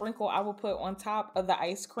sprinkle I will put on top of the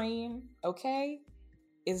ice cream, okay,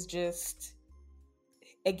 is just,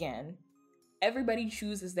 again, everybody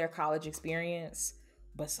chooses their college experience,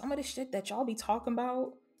 but some of the shit that y'all be talking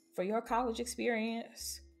about for your college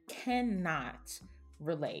experience cannot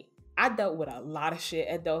relate. I dealt with a lot of shit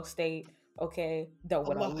at Del State, okay? Dealt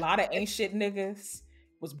with a lot of ain't shit niggas,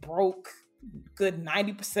 was broke good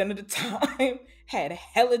 90% of the time, had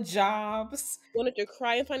hella jobs. Wanted to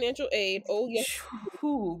cry in financial aid. Oh, yes.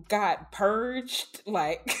 Who got purged?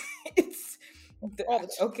 Like, it's...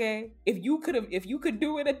 Okay, if you could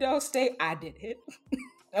do it at Del State, I did it.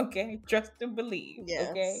 Okay, trust and believe. Yes.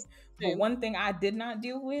 Okay, but one thing I did not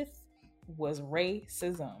deal with was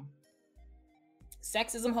racism,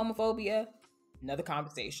 sexism, homophobia. Another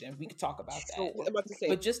conversation. We could talk about that. I'm about to say,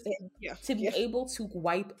 but just to be able to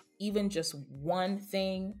wipe even just one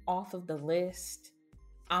thing off of the list,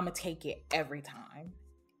 I'ma take it every time,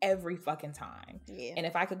 every fucking time. Yeah. And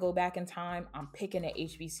if I could go back in time, I'm picking at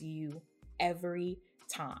HBCU. Every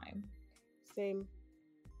time. Same.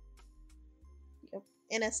 Yep.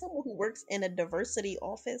 And as someone who works in a diversity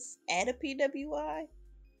office at a PWI,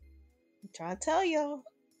 I'm trying to tell y'all,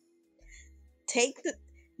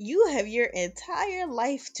 you have your entire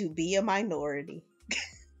life to be a minority.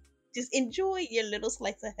 Just enjoy your little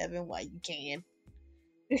slice of heaven while you can.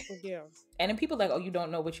 Yeah. And then people like, oh, you don't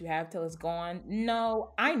know what you have till it's gone.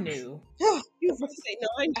 No, I knew. You were to say, no,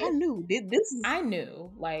 I knew. I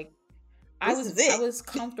knew. Like, I was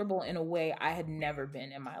comfortable in a way I had never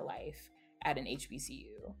been in my life at an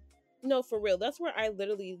HBCU. No, for real. That's where I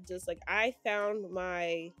literally just, like, I found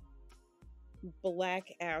my black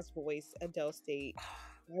ass voice at Del State.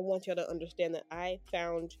 I want y'all to understand that I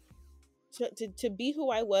found to be who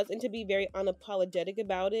I was and to be very unapologetic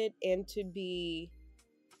about it and to be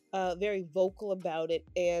very vocal about it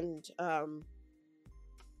and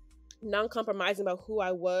non-compromising about who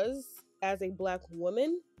I was as a black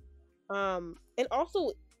woman. And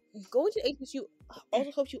also going to HBCU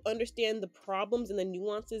also helps you understand the problems and the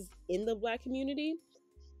nuances in the black community.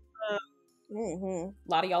 A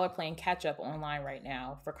lot of y'all are playing catch up online right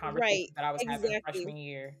now for conversations that I was having freshman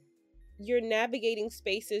year. You're navigating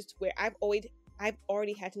spaces where I've already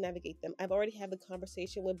had to navigate them. I've already had the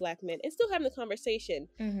conversation with black men and still having the conversation,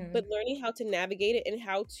 but learning how to navigate it and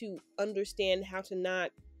how to understand how to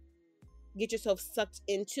not get yourself sucked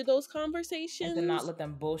into those conversations and to not let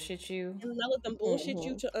them bullshit you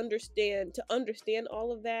you to understand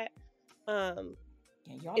all of that.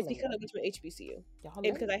 It's because I went to an HBCU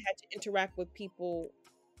and because I had to interact with people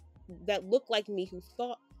that look like me who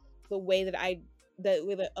thought the way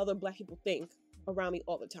that other black people think around me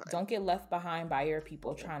all the time. Don't get left behind by your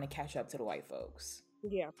people trying to catch up to the white folks.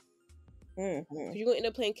 Yeah. You're gonna end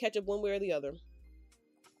up playing catch up one way or the other.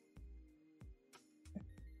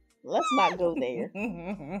 Let's not go there.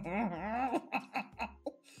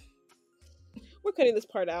 We're cutting this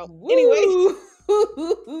part out. Anyway.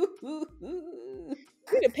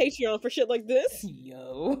 We need a Patreon for shit like this.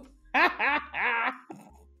 Yo.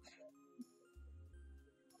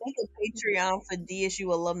 Make a Patreon for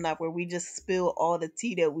DSU alumni where we just spill all the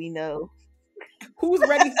tea that we know. Who's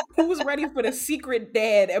ready for the secret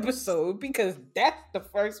dad episode? Because that's the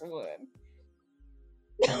first one.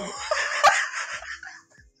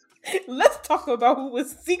 Let's talk about who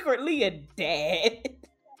was secretly a dad.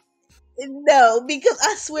 No, because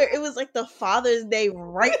I swear it was like the Father's Day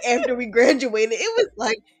right after we graduated. It was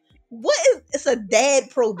like, it's a dad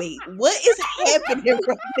probate. What is happening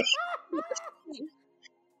right now?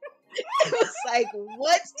 It was like, who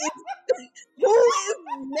is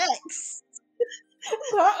next?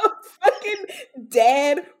 A fucking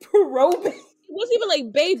dad probate. It wasn't even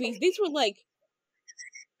like babies. These were like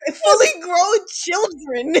fully grown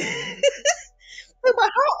children. But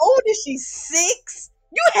how old is she? 6?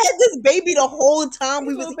 You had this baby the whole time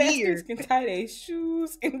we was here. Can tie their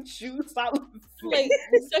shoes and shoes out. Like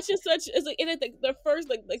such and such is like in the first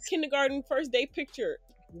like kindergarten first day picture.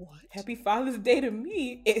 What? Happy Father's Day to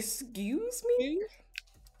me. Excuse me?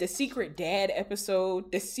 The secret dad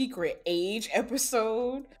episode, the secret age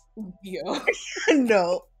episode. Yo.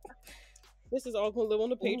 No. This is all gonna live on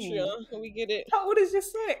the Patreon when we get it. How old is your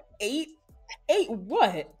son? 8? 8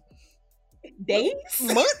 what? Days?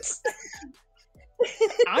 Months?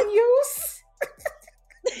 Años?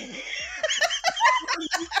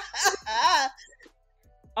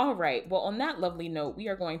 All right. Well, on that lovely note, we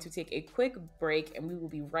are going to take a quick break and we will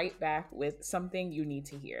be right back with something you need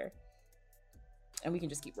to hear. And we can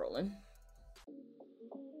just keep rolling.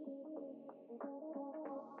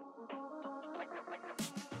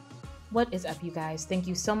 What is up, you guys? Thank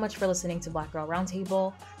you so much for listening to Black Girl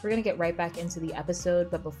Roundtable. We're going to get right back into the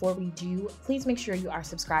episode, but before we do, please make sure you are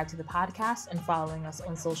subscribed to the podcast and following us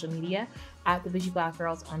on social media at The Bougie Black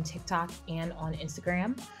Girls on TikTok and on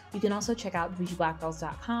Instagram. You can also check out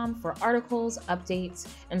BougieBlackGirls.com for articles, updates,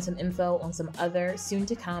 and some info on some other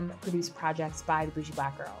soon-to-come produced projects by The Bougie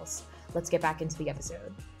Black Girls. Let's get back into the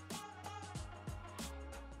episode.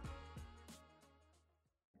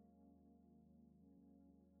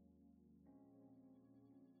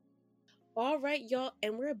 All right, y'all,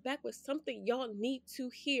 and we're back with something y'all need to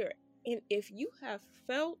hear. And if you have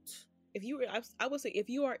felt, I would say, if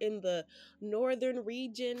you are in the northern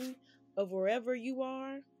region of wherever you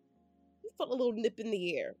are, you felt a little nip in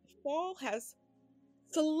the air. Fall has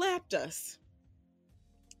slapped us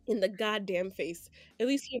in the goddamn face. At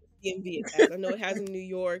least here in DMV it has. I know it has in New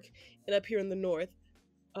York and up here in the north.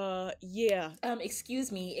 Yeah.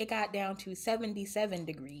 Excuse me, it got down to 77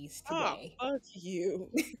 degrees today. Oh, fuck you.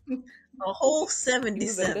 A whole It was a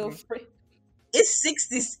 77. little It's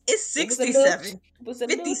 60. It's it was a little- 67. It was a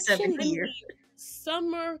little 57 chilly. here.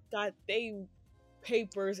 Summer got they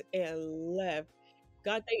papers and left.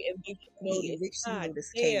 Got they eviction notice. eviction God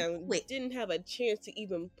notice came damn, quick. didn't have a chance to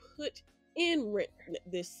even put in rent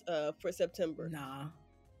this for September. Nah.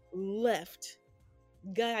 Left.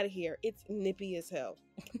 Got out of here. It's nippy as hell.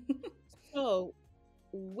 So,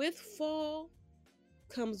 with fall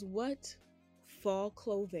comes what? Fall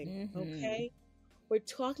clothing. Mhm. Okay? We're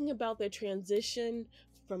talking about the transition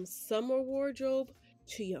from summer wardrobe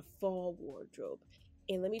to your fall wardrobe.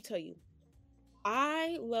 And let me tell you,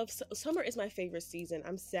 I love summer is my favorite season.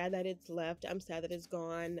 I'm sad that it's left. I'm sad that it's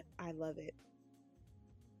gone. I love it.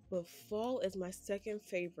 But fall is my second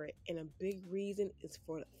favorite, and a big reason is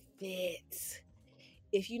for the fits.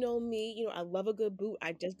 If you know me, you know I love a good boot.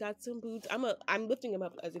 I just got some boots. I'm lifting them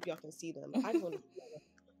up as if y'all can see them.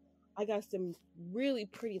 I got some really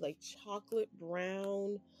pretty, like, chocolate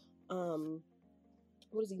brown,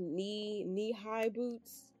 what is he, knee high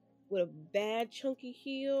boots with a bad chunky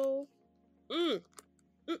heel.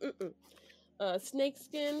 Snake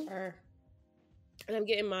skin. And I'm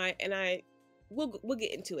getting we'll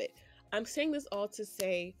get into it. I'm saying this all to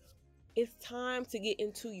say it's time to get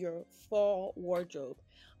into your fall wardrobe.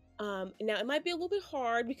 Now it might be a little bit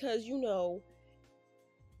hard because 70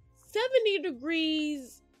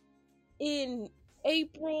 degrees in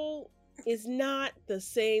April is not the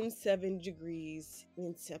same 7 degrees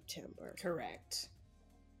in September. Correct.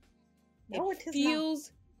 No, It it is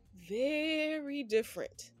feels very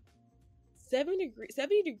different. 70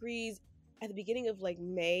 degrees at the beginning of like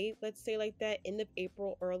May, let's say like that, end of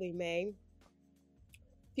April, early May,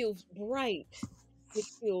 feels bright. It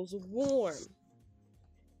feels warm.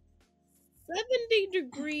 70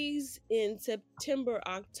 degrees in September,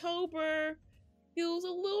 October feels a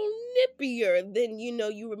little nippier than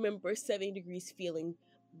you remember 70 degrees feeling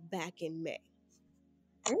back in May.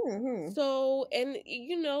 Mm-hmm. So, and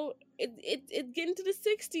it's getting to the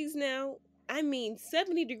 60s now. I mean,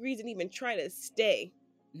 70 degrees didn't even try to stay.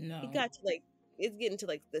 No. It got to it's getting to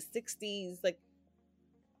like the 60s, like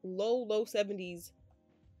low 70s,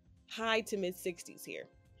 high to mid 60s here.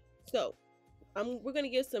 So, we're going to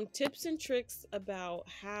give some tips and tricks about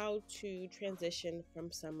how to transition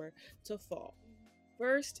from summer to fall.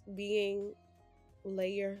 First being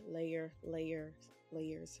layers.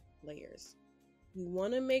 You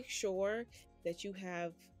want to make sure that you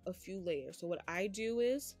have a few layers. So what I do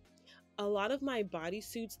is, a lot of my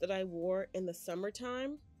bodysuits that I wore in the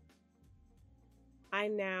summertime, I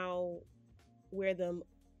now wear them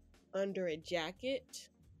under a jacket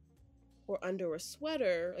or under a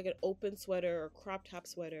sweater, like an open sweater or crop top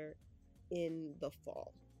sweater in the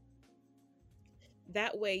fall.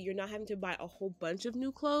 That way you're not having to buy a whole bunch of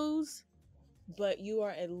new clothes, but you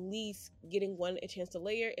are at least getting a chance to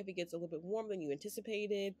layer. If it gets a little bit warmer than you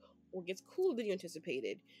anticipated or gets cooler than you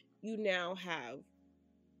anticipated, you now have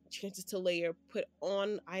chances to layer, put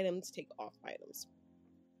on items, take off items.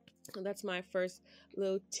 And that's my first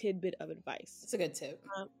little tidbit of advice. It's a good tip.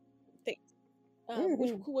 Thanks.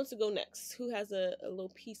 Who wants to go next? Who has a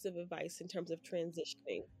little piece of advice in terms of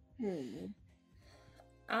transitioning?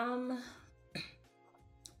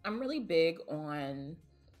 I'm really big on,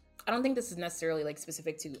 I don't think this is necessarily like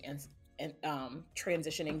specific to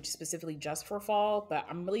transitioning specifically just for fall, but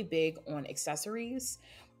I'm really big on accessories.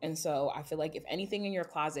 And so I feel like if anything in your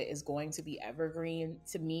closet is going to be evergreen,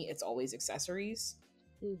 to me, it's always accessories.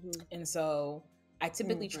 Mm-hmm. And so I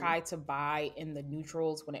typically try to buy in the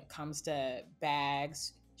neutrals when it comes to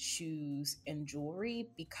bags, shoes, and jewelry,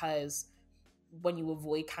 because when you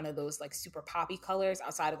avoid kind of those like super poppy colors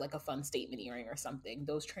outside of like a fun statement earring or something,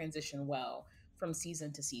 those transition well from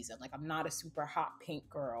season to season. Like I'm not a super hot pink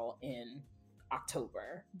girl in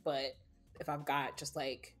October, but if I've got just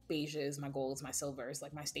like beiges, my golds, my silvers,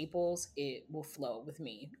 like my staples, it will flow with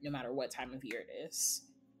me no matter what time of year it is.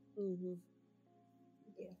 Mm-hmm.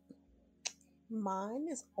 Yeah. Mine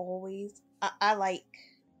is always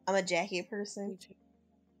I'm a jacket person, Me too.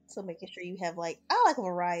 so making sure you have I like a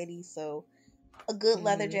variety. So a good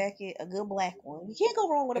leather Mhm. jacket, a good black one. You can't go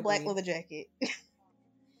wrong with a black Agreed. leather jacket.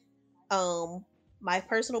 My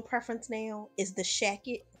personal preference now is the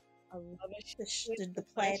shacket, I love it. the Plaid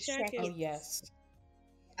plaid shacket. Oh shacket. yes.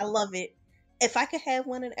 I love it. If I could have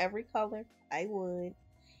one in every color, I would.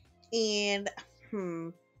 And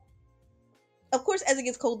of course, as it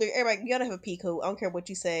gets colder, everybody, you gotta have a pea coat. I don't care what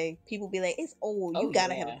you say. People be like, "It's old." You Oh,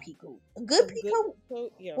 gotta have a yeah. pea coat. A good A pea good coat.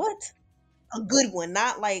 coat, yeah. What? A good one,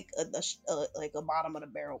 not like like a bottom of the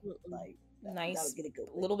barrel. Mm-mm. Like you Nice, gotta get a good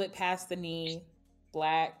a one. little bit past the knee,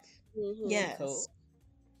 black Mm-hmm. Yes, coat.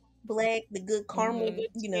 black, the good A caramel. good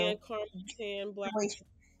You tan, know, caramel tan, black.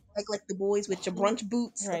 like the boys with your brunch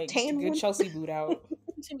boots, a Right, get your tan good one. Chelsea boot out.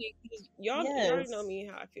 To me, because y'all already know Yes, me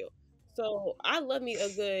how I feel. So I love me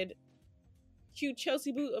a good cute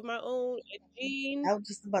Chelsea boot of my own, a jean, I was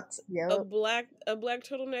just about to. a Yep. black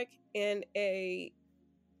turtleneck, and a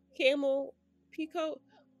camel peacoat.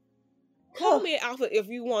 Call me an alpha if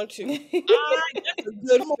you want to. That's a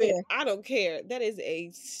good Come fit. on, I don't care. That is a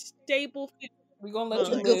staple fit. We're gonna let it's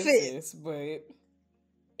you a Mine. good live, fit. sis, but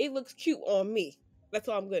It looks cute on me. That's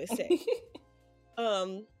all I'm gonna say.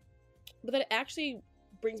 But that actually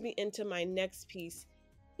brings me into my next piece.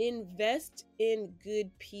 Invest in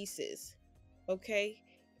good pieces. Okay?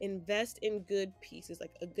 Invest in good pieces.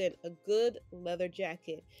 Like again, a good leather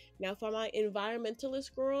jacket. Now for my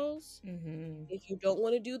environmentalist girls, Mhm. if you don't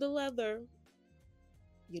want to do the leather,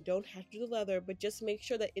 you don't have to do the leather, but just make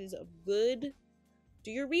sure that it is a good,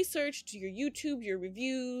 do your research, do your YouTube, your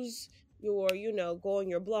reviews, your, go on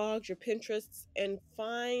your blogs, your Pinterests, and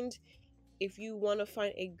find, if you want to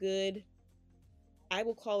find a good, I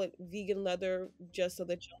will call it vegan leather, just so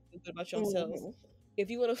that y'all feel good about yourselves. Mhm. If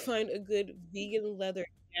you want to find a good vegan leather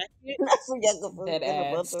jacket, That's what y'all gonna Dead forget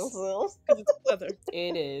about ass. themselves. because it's leather.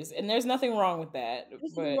 It is, and there's nothing wrong with that. There's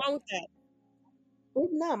nothing But wrong with that.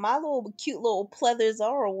 It's not my little cute little pleather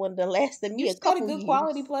Zara one that lasted you me a just got a couple good years.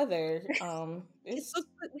 quality pleather. It's It's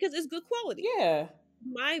because it's good quality. yeah.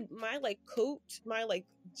 My like coat, my like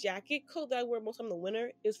jacket coat that I wear most of the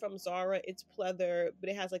winter is from Zara. It's pleather, but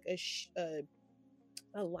it has like a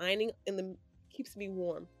lining in the, keeps me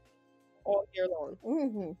warm all year long,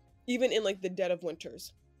 Mm-hmm. even in like the dead of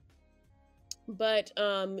winters. But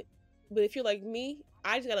if you're like me,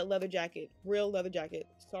 I just got a leather jacket, real leather jacket.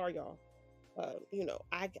 Sorry, y'all.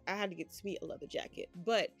 I had to get sweet a leather jacket,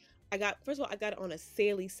 but first of all, I got it on a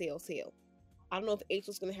sale. I don't know if ASOS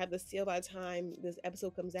is going to have the sale by the time this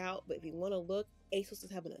episode comes out, but if you want to look, ASOS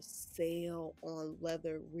is having a sale on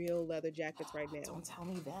real leather jackets right now. Don't tell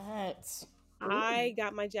me that. I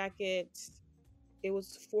got my jacket, it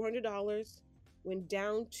was $400, went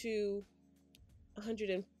down to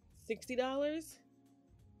 $160.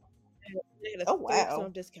 They had a Oh, 30% wow.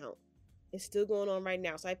 off discount. It's still going on right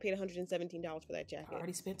now, so I paid $117 for that I jacket.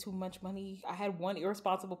 already spent too much money. I had one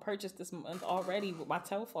irresponsible purchase this month already with my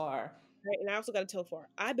Telfar. Right, and I also got a Telfar.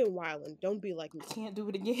 I've been wilding. Don't be like me. I can't do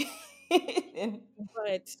it again.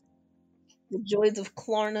 But The joys of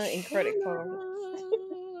Klarna and credit cards.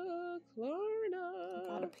 Klarna.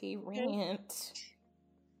 Gotta pay Okay. rent.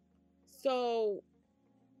 So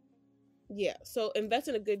invest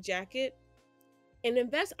in a good jacket, and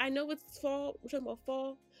invest. I know it's fall. We're talking about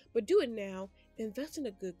fall, but do it now. Invest in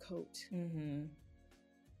a good coat. Mm-hmm.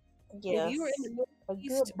 Yes. If you are in the A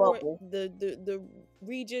Northeast good or bubble. the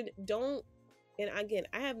region, don't. And again,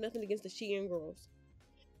 I have nothing against the Shein girls.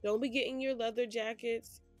 Don't be getting your leather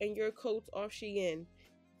jackets and your coats off Shein.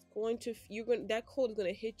 That coat is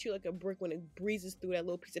gonna hit you like a brick when it breezes through that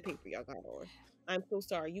little piece of paper y'all got on. I'm so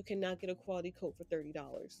sorry. You cannot get a quality coat for $30.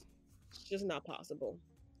 It's just not possible.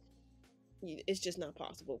 It's just not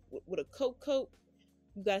possible. With a coat,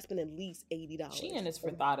 you gotta spend at least $80. Shein is for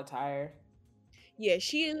thought attire. Yeah,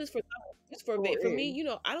 Shein is for me.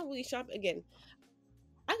 Sure. I don't really shop. Again,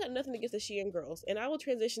 I got nothing against the Shein girls, and I will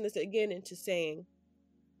transition this again into saying,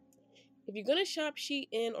 if you're gonna shop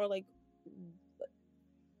Shein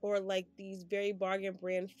or like these very bargain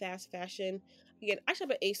brand fast fashion, again, I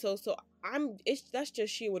shop at ASOS, so that's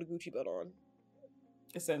just Shein with a Gucci belt on.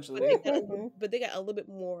 Essentially. But they got a little bit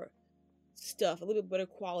more stuff, a little bit better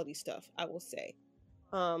quality stuff, I will say.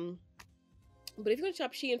 But if you're gonna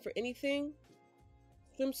shop Shein for anything,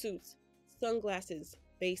 swimsuits, sunglasses,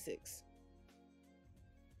 basics.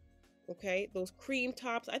 Okay, those cream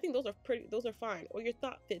tops, I think those are pretty, those are fine. Or your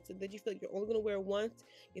thought fits that you feel like you're only gonna wear once,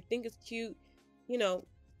 you think it's cute, you know,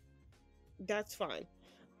 that's fine.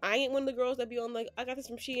 I ain't one of the girls that be on like, I got this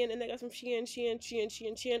from Shein and I got some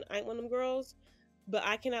Shein. I ain't one of them girls. But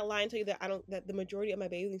I cannot lie and tell you that the majority of my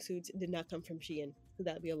bathing suits did not come from Shein. So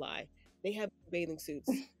that'd be a lie. They have bathing suits.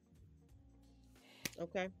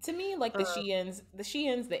 Okay. To me, like the Sheins,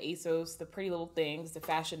 the ASOS, the Pretty Little Things, the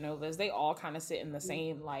Fashion Novas, they all kind of sit in the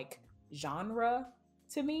same like genre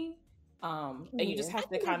to me. And you just have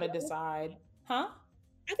to kind of decide, huh?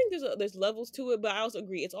 I think there's levels to it, but I also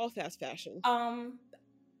agree it's all fast fashion.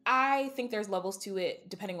 I think there's levels to it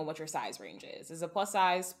depending on what your size range is. As a plus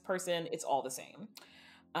size person, it's all the same.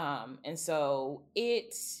 And so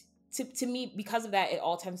it's to me, because of that, it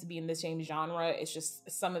all tends to be in the same genre. It's just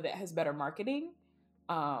some of it has better marketing.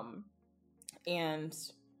 And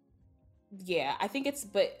yeah, I think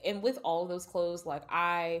and with all of those clothes,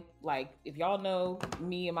 if y'all know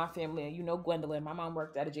me and my family, you know Gwendolyn, my mom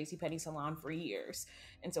worked at a JCPenney salon for years.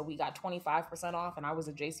 And so we got 25% off and I was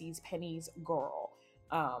a JCPenney's girl.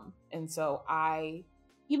 And so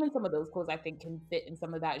even some of those clothes I think can fit in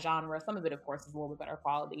some of that genre. Some of it, of course, is a little bit better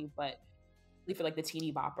quality, but we feel like the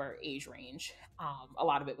teeny bopper age range, a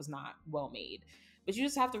lot of it was not well made. But you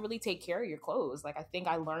just have to really take care of your clothes. Like, I think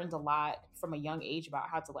I learned a lot from a young age about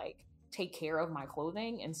how to like take care of my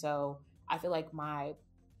clothing. And so I feel like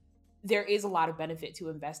there is a lot of benefit to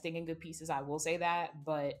investing in good pieces. I will say that,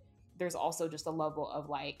 but there's also just a level of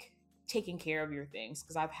like taking care of your things.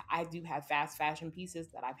 Cause I do have fast fashion pieces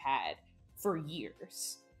that I've had for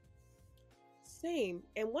years. Same.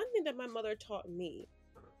 And one thing that my mother taught me,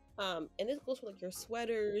 and this goes for like your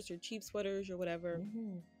sweaters, your cheap sweaters or whatever,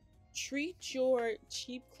 treat your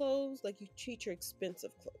cheap clothes like you treat your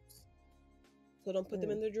expensive clothes. So don't put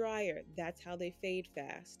them in the dryer. That's how they fade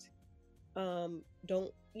fast.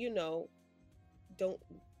 Don't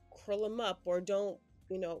curl them up, or don't,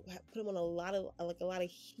 put them on a lot of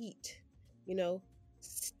heat.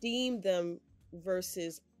 Steam them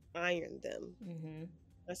versus iron them.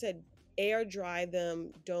 I said air dry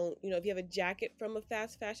them. Don't, if you have a jacket from a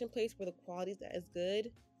fast fashion place where the quality is not as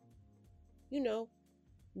good,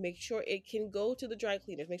 make sure it can go to the dry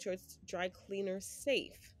cleaners. Make sure it's dry cleaner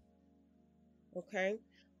safe. Okay.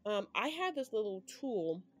 I have this little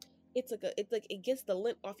tool. It gets the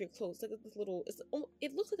lint off your clothes. It's like this little.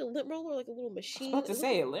 It looks like a lint roller, like a little machine. I was about to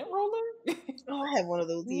say a lint roller. Oh, I have one of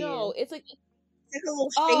those. No, it's like a little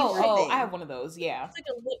shaver thing. I have one of those. Yeah, it's like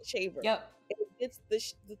a lint shaver. Yep. It gets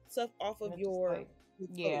the stuff off of your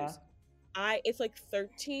clothes. It's like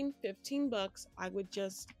 $13-15. I would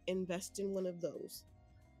just invest in one of those.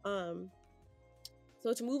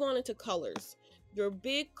 So to move on into colors, your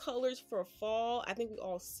big colors for fall, I think we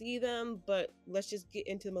all see them, but let's just get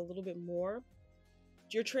into them a little bit more.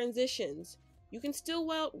 Your transitions, you can still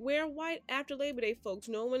wear white after Labor Day, folks.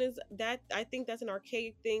 No one is that. I think that's an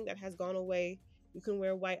archaic thing that has gone away. You can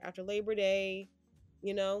wear white after Labor Day,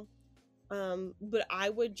 but I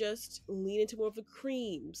would just lean into more of the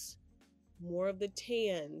creams, more of the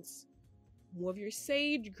tans, more of your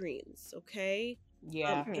sage greens, okay?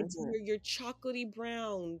 Yeah. Into your chocolatey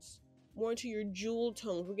browns, more into your jewel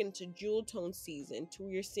tones. We're getting to jewel tone season, to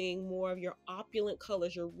where you're seeing more of your opulent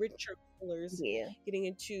colors, your richer colors. Yeah. Getting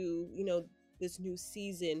into, this new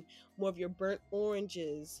season, more of your burnt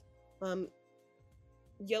oranges.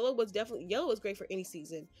 Yellow was great for any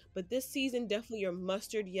season, but this season, definitely your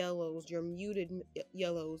mustard yellows, your muted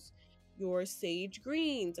yellows, your sage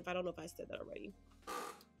greens, if I don't know if I said that already,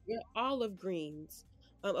 your olive greens,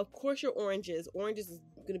 of course your oranges. Oranges is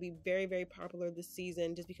going to be very, very popular this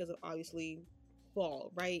season just because of obviously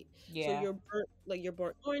fall, right? Yeah. So your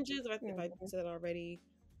burnt oranges, if I said that already,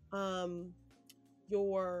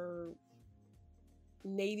 your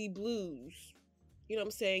navy blues, you know what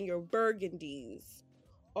I'm saying, your burgundies,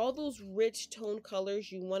 all those rich tone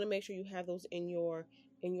colors. You want to make sure you have those in your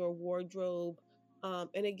wardrobe.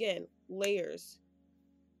 And again, layers.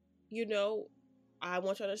 I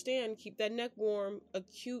want you to understand, keep that neck warm. A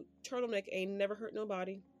cute turtleneck ain't never hurt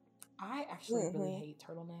nobody. I actually really hate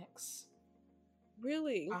turtlenecks.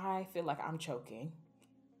 Really? I feel like I'm choking.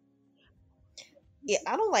 Yeah,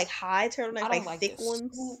 I don't like high turtlenecks, I don't like thick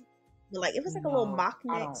ones. But like if it's like a little mock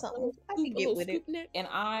neck, something, I can get with it. Neck. And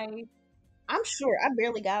I'm sure I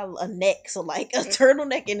barely got a neck, so like a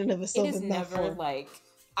turtleneck in and of itself it is never fun. like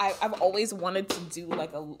I've always wanted to do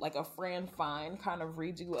like a Fran Fine kind of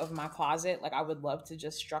redo of my closet. Like I would love to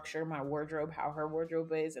just structure my wardrobe how her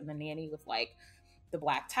wardrobe is, and the nanny with like the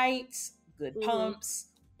black tights, good pumps,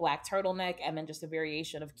 black turtleneck and then just a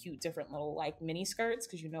variation of cute different little like mini skirts,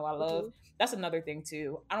 because I love that's another thing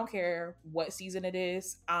too. I don't care what season it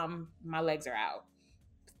is. My legs are out.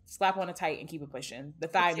 Slap on a tight and keep it pushing. The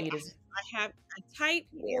thigh meat is I have a tight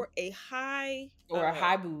or a high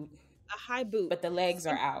boot. A high boot. But the legs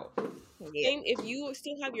are out. Same if you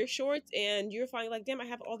still have your shorts and you're finally like, damn, I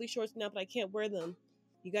have all these shorts now, but I can't wear them.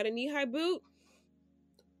 You got a knee-high boot.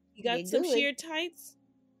 You got some sheer tights.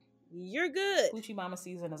 You're good. Gucci Mama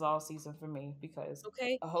season is all season for me because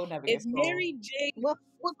a hoe never if gets cold. Mary J. What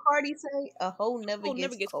Cardi say? A hoe never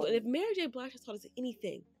gets cold. And if Mary J. Blige has taught us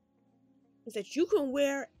anything, is that you can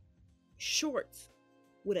wear shorts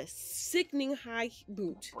with a sickening high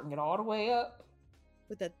boot. Bring it all the way up.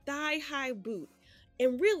 With a thigh-high boot.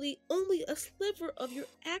 And really, only a sliver of your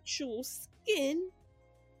actual skin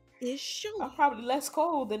is showing. I'm probably less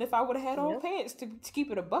cold than if I would have had on pants to keep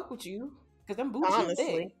it a buck with you. Because them boots are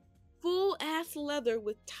thick. Full-ass leather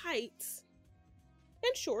with tights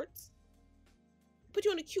and shorts. Put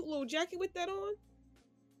you on a cute little jacket with that on.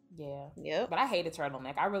 Yeah. Yep. But I hate a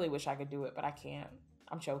turtleneck. I really wish I could do it, but I can't.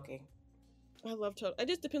 I'm choking. I love turtle. It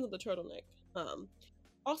just depends on the turtleneck.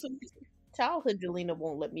 Also, childhood Jelena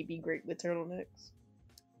won't let me be great with turtlenecks.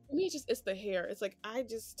 For me, it's the hair. It's like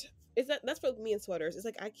that's for me and sweaters. It's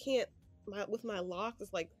like I can't with my locks.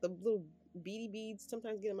 It's like the little beady beads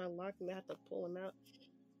sometimes get in my locks and I have to pull them out.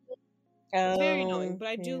 It's very annoying, but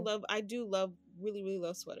I do love really, really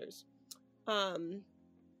love sweaters. I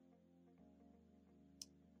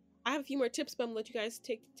have a few more tips, but I'm gonna let you guys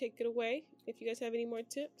take it away. If you guys have any more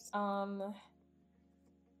tips.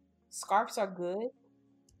 Scarves are good.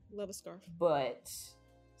 Love a scarf. But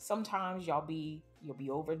sometimes you'll be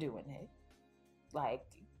overdoing it. Like,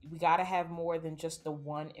 we gotta have more than just the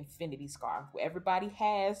one infinity scarf. Everybody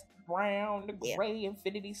has brown, the gray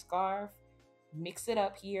infinity scarf. Mix it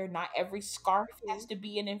up here. Not every scarf has to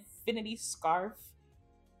be an infinity scarf.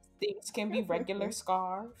 Things can be regular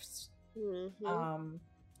scarves. Mm-hmm.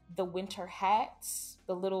 The winter hats,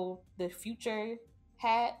 the future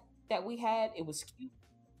hat that we had, it was cute.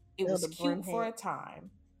 It was cute for a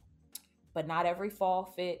time. But not every fall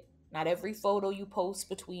fit, not every photo you post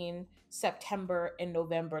between September and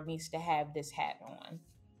November needs to have this hat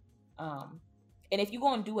on. And if you're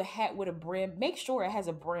going to do a hat with a brim, make sure it has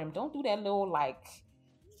a brim. Don't do that little, like,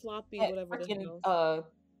 floppy, whatever freaking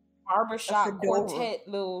barbershop quartet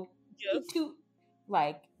little toot.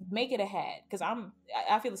 Like, make it a hat. Because I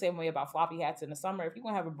feel the same way about floppy hats in the summer. If you're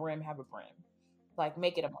going to have a brim, have a brim. Like,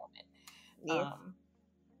 make it a moment. Yeah.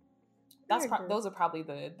 Those are probably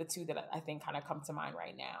the two that I think kind of come to mind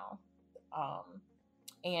right now.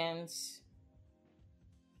 And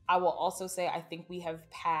I will also say I think we have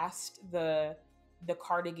passed the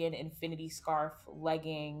cardigan, infinity scarf,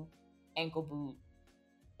 legging, ankle boot,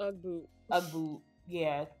 Ugg boot,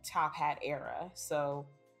 top hat era. So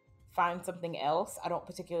find something else. I don't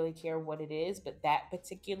particularly care what it is, but that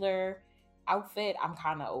particular outfit, I'm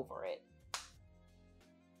kind of over it.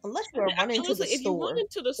 Unless you're running to the store. If you run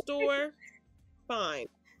into the store, fine.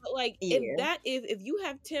 But like, if you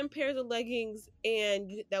have 10 pairs of leggings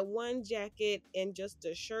and that one jacket and just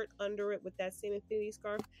a shirt under it with that same infinity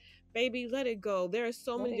scarf, baby, let it go. There are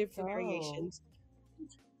so many different variations.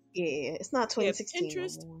 Yeah, it's not 2016.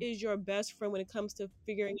 Pinterest is your best friend when it comes to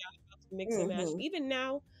figuring out how to mix and match. Even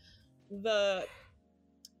now, the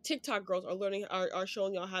TikTok girls are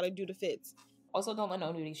showing y'all how to do the fits. Also, don't let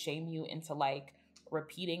nobody shame you into like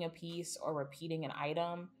repeating a piece or repeating an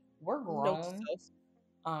item. We're grown.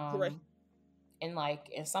 And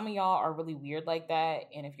some of y'all are really weird like that.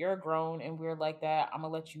 And if you're grown and weird like that, I'm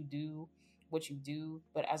gonna let you do what you do.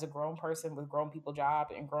 But as a grown person with grown people job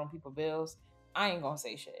and grown people bills, I ain't gonna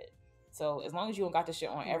say shit. So as long as you don't got this shit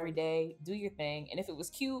on every day, do your thing. And if it was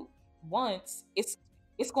cute once, it's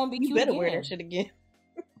gonna be cute. You better again. wear that shit again.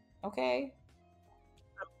 Okay.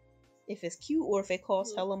 If it's cute or if it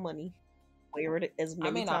costs hella money, wear it as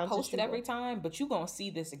many times. I may not post it every time, but you gonna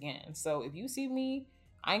see this again. So if you see me,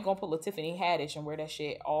 I ain't gonna pull a Tiffany Haddish and wear that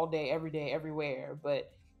shit all day, everywhere.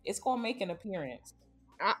 But it's gonna make an appearance.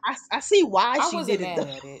 I see why I she wasn't did it. mad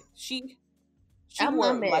at it. She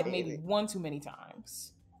wore it like maybe one too many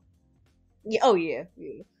times. Yeah. Oh yeah.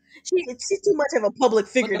 She's too much of a public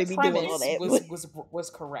figure to be doing all that. Was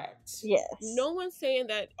correct. Yes. No one's saying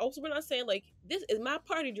that. Also, we're not saying like this is my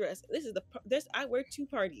party dress. I wear two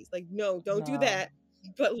parties. Like, no, don't do that.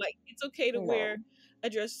 But like, it's okay to wear a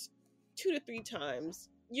dress 2 to 3 times.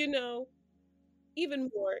 You know, even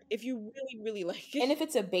more if you really, really like it. And if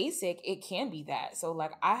it's a basic, it can be that. So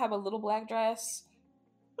like, I have a little black dress.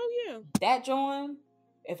 Oh yeah. That joint.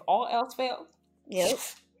 If all else fails, yep.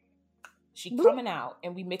 She coming out,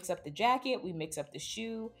 and we mix up the jacket, we mix up the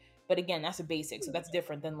shoe. But again, that's a basic, so that's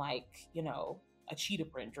different than like, you know, a cheetah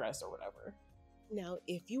print dress or whatever. Now,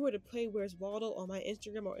 if you were to play Where's Waldo on my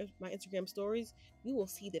Instagram or my Instagram stories, you will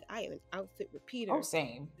see that I am an outfit repeater. Oh,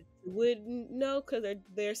 same. You wouldn't know because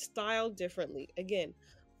they're styled differently. Again,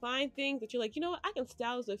 find things that you're like, you know what, I can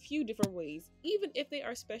style this a few different ways, even if they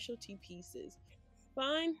are specialty pieces.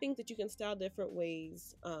 Find things that you can style different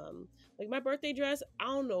ways. Like my birthday dress, I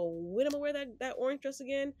don't know when I'm gonna wear that orange dress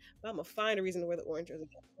again, but I'm gonna find a reason to wear the orange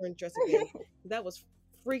dress again. That was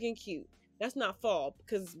freaking cute. That's not fall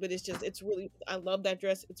but it's really, I love that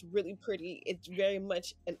dress. It's really pretty. It's very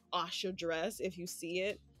much an Asha dress if you see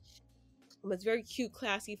it. It's very cute,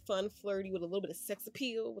 classy, fun, flirty with a little bit of sex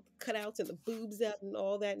appeal with the cutouts and the boobs out and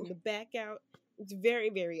all that and the back out. It's very,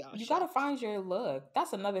 very Asha. You gotta find your look.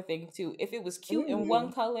 That's another thing too. If it was cute in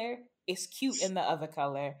one color, it's cute in the other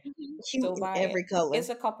color. Cute in every color. It's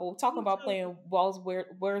a couple talking about playing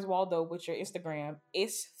Where's Waldo with your Instagram.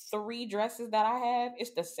 It's 3 dresses that I have. It's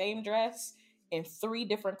the same dress in 3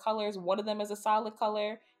 different colors. One of them is a solid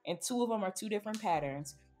color, and 2 of them are 2 different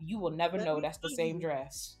patterns. You will never know that's the same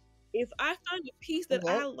dress. If I find a piece that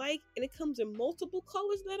I like and it comes in multiple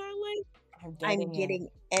colors that I like, I'm getting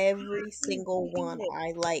every single one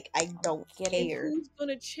I like. I don't care. Who's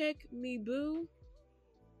gonna check me, boo?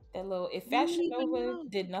 That little, if Fashion Nova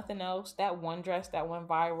did nothing else, that one dress that went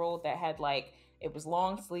viral that had like, it was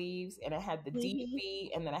long sleeves and it had the deep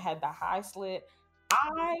V and then it had the high slit.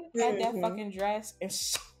 I had that fucking dress in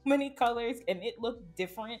so many colors and it looked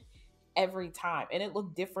different every time and it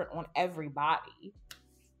looked different on everybody.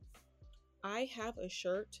 I have a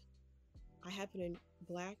shirt. I have it in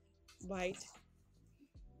black, white,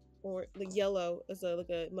 or the yellow, like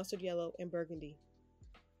a mustard yellow and burgundy.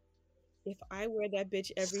 If I wear that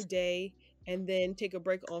bitch every day and then take a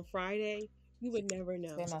break on Friday, you would never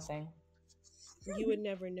know. Say nothing. You would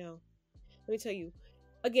never know. Let me tell you.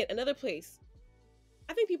 Again, another place.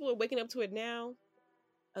 I think people are waking up to it now.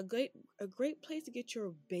 A great place to get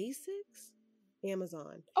your basics,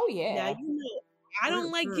 Amazon. Oh yeah. Now you know I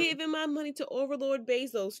don't like giving my money to Overlord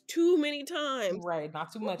Bezos too many times. Right,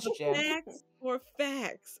 not too much, Jeff. Facts or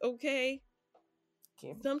facts, okay?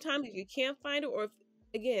 Sometimes if you can't find it, or if,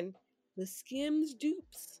 again, the Skims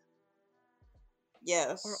dupes,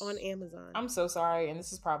 yes, are on Amazon. I'm so sorry, and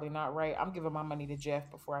this is probably not right. I'm giving my money to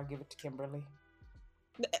Jeff before I give it to Kimberly.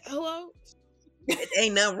 Hello?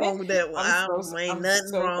 Ain't nothing wrong with that one. Ain't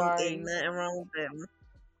nothing wrong with that one.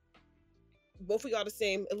 Both of y'all the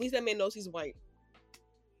same. At least that man knows he's white.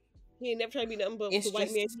 He ain't never tried to be nothing but the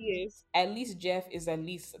white man he is. At least Jeff is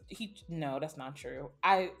no, that's not true.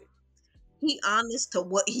 He honest to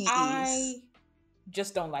what he is. I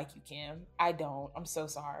just don't like you, Kim. I don't. I'm so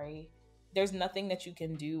sorry. There's nothing that you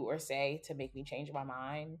can do or say to make me change my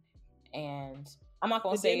mind. And I'm not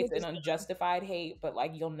going to say it's an unjustified hate, but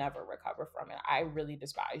like you'll never recover from it. I really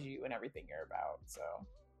despise you and everything you're about. So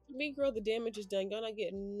me, girl, the damage is done. Y'all not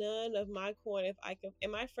getting none of my coin if I can.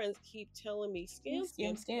 And my friends keep telling me,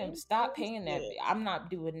 scam. Stop paying that. I'm not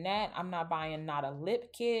doing that. I'm not buying not a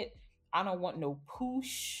lip kit. I don't want no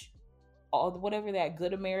poosh. All whatever that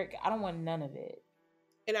good American. I don't want none of it.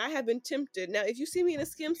 And I have been tempted. Now, if you see me in a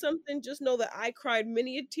Skim something, just know that I cried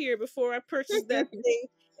many a tear before I purchased that thing.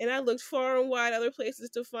 And I looked far and wide other places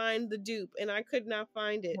to find the dupe, and I could not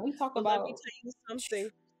find it. Let me tell you something.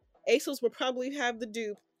 ASOS will probably have the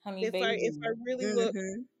dupe. Honey, if I really look.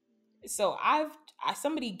 So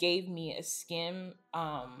somebody gave me a Skim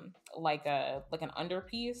like an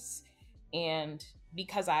underpiece, and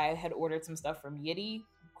because I had ordered some stuff from Yitty,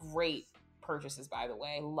 great purchases by the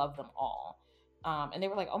way, love them all. And they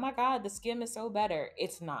were like, oh my god, the Skim is so better.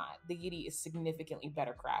 It's not. The Yitty is significantly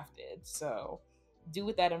better crafted. So do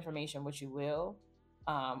with that information what you will.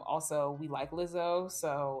 Also, we like Lizzo,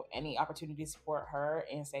 so any opportunity to support her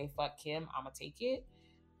and say fuck Kim, I'ma take it.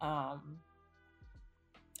 And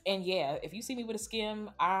yeah, if you see me with a Skim,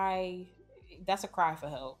 that's a cry for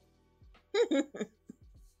help.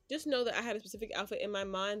 Just know that I had a specific outfit in my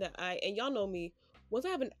mind and y'all know me, once I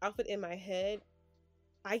have an outfit in my head,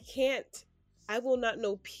 I will not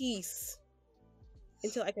know peace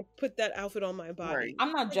until I can put that outfit on my body. Right.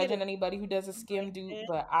 I'm not judging anybody who does a Skim dupe,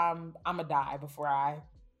 but I'm a die before I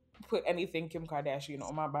put anything Kim Kardashian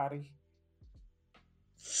on my body.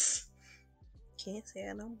 Can't say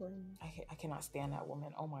I don't blame you. I cannot stand that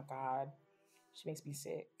woman. Oh my god, she makes me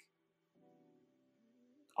sick.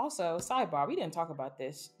 Also, sidebar, we didn't talk about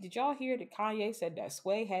this. Did y'all hear that Kanye said that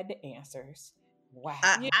Sway had the answers? Wow.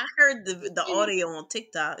 I heard the audio on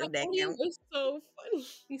TikTok. That audio was so funny.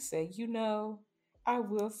 He said, I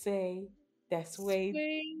will say that Sway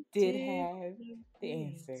did have the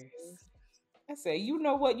answers. I say, you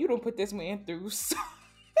know what? You don't put this man through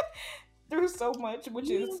through so much, which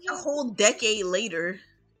You is don't A have- whole decade later.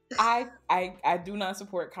 I do not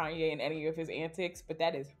support Kanye in any of his antics, but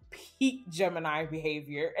that is peak Gemini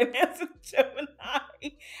behavior. And as a Gemini,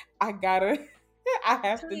 I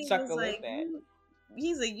have to Kanye was chuckle like, at that.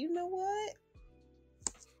 he's like, you know what?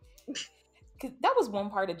 Cause that was one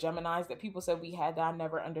part of Geminis that people said we had that I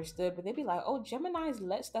never understood, but they'd be like, "Oh, Geminis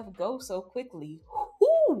let stuff go so quickly."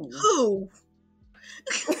 Who?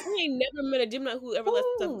 I ain't never met a Gemini who ever lets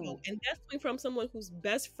stuff Ooh. go, and that's coming from someone whose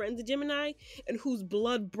best friend's a Gemini and whose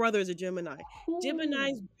blood brother's a Gemini.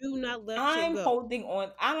 Geminis do not let shit I'm go. holding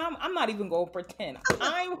on. I'm not even going to pretend.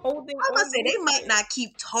 I'm holding I was on. gonna say to they might it. not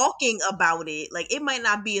keep talking about it. Like it might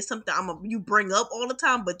not be something you bring up all the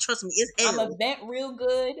time, but trust me, it's I'm hell. a vent real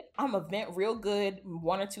good. I'm a vent real good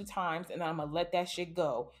 1 or 2 times, and I'm gonna let that shit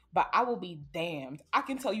go. But I will be damned. I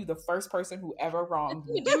can tell you the first person who ever wronged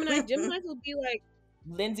me. Geminis will be like,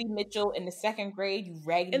 Lindsay Mitchell in the 2nd grade, you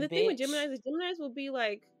raggedy and the thing with bitch. Geminis is Geminis will be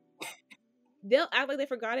like, they'll act like they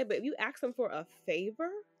forgot it, but if you ask them for a favor,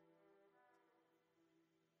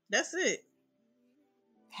 That's it.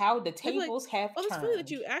 How the they'll be like, tables have "Oh, it's turned. funny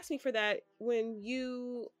that you asked me for that when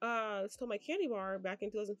you stole my candy bar back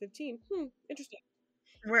in 2015. Interesting.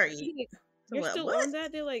 Right. You're like, So you're what? still What? on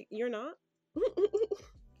that?" They're like, "You're not."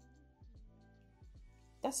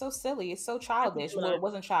 That's so silly. It's so childish. Well, it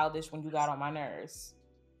wasn't childish when you got on my nerves.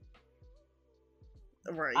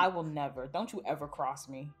 Right. I will never. Don't you ever cross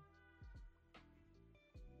me.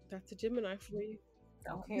 That's a Gemini for you.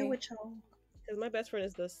 Okay. Do it, y'all. Because my best friend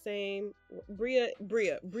is the same. Bria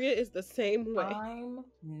is the same way. I'm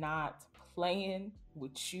not playing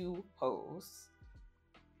with you hoes.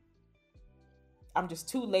 I'm just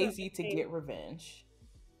too lazy to get revenge.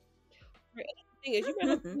 The thing is, you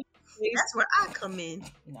gotta have That's where I come in.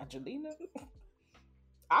 Not Jelena.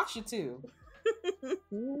 Asha too. You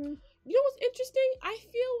know what's interesting? I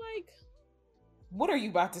feel like, What are you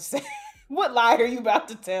about to say? What lie are you about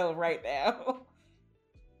to tell right now?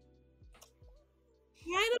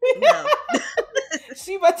 I don't No.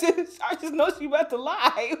 She about to. I just know she about to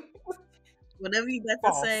lie. Whatever you got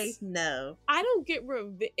to False. say, no. I don't get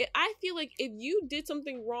revenge. I feel like if you did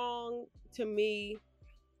something wrong to me,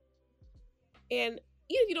 and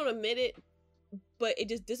even if you don't admit it, but it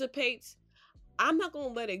just dissipates, I'm not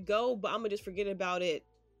gonna let it go, but I'm gonna just forget about it,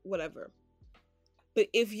 whatever. But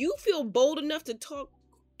if you feel bold enough to talk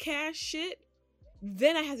cash shit,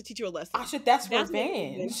 then I have to teach you a lesson. Asha, that's not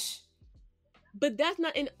revenge. But that's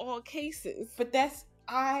not in all cases. But that's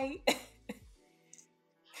I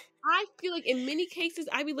feel like in many cases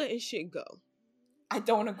I be letting shit go. I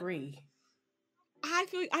don't agree. I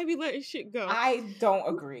feel like I be letting shit go. I don't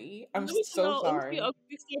agree. I'm so sorry. Let me tell a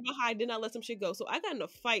quick story about how I did not let some shit go. So I got in a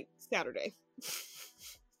fight Saturday.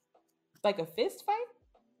 Like a fist fight?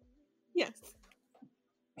 Yes.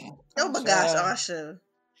 Oh my gosh, Asha.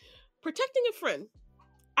 Protecting a friend.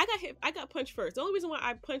 I got punched first. The only reason why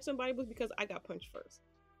I punched somebody was because I got punched first.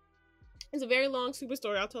 It's a very long, super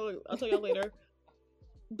story. I'll tell y'all later.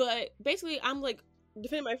 But basically, I'm like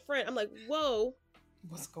defending my friend. I'm like, whoa,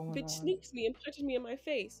 what's going bitch on? sneaks me and punches me in my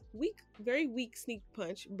face. Weak, very weak sneak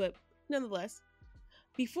punch, but nonetheless,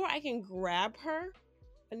 before I can grab her,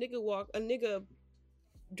 a nigga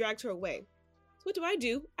dragged her away. So what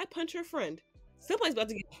do? I punch her friend. Somebody's about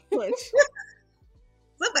to get punched.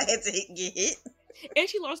 Somebody had to get hit. And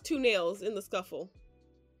she lost 2 nails in the scuffle.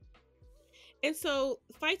 And so,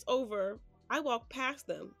 fight's over. I walk past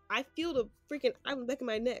them. I feel the freaking iron back in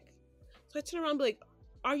my neck. So I turn around and be like,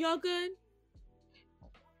 "Are y'all good?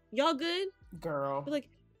 Y'all good?" Girl. They're like,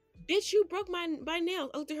 "Bitch, you broke my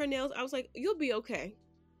nails." I looked at her nails. I was like, "You'll be okay."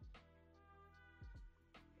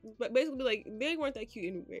 But basically, like, they weren't that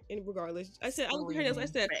cute in regardless. I looked at her nails. I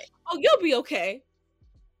said, "Oh, you'll be okay."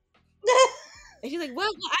 And she's like,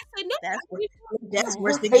 "What?" I said, "No." That's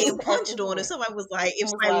worse than getting punched on. If somebody was like, if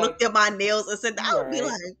somebody looked at my nails and said, I would be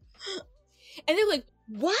like, and they're like,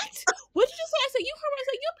 "What? What did you say?" I said, "You heard me." I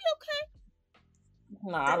said, "You'll be okay."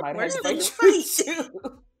 Nah, I might worse have than to the fight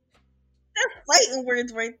you. They're fighting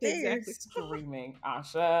words right there. Exactly. Screaming,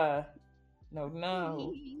 Asha.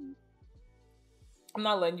 No. I'm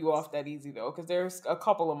not letting you off that easy though, because there's a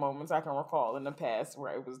couple of moments I can recall in the past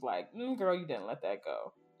where it was like, girl, you didn't let that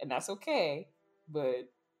go. And that's okay. But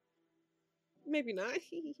Maybe not.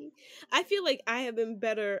 I feel like I have been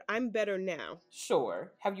better. I'm better now.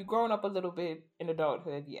 sure. Have you grown up a little bit in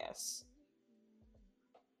adulthood? Yes.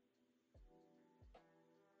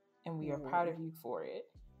 And we are proud of you for it.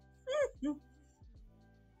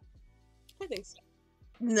 I think so.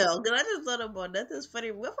 No, because I just thought about that. That's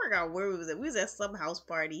funny. We forgot where we was at. We was at some house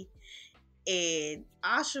party. And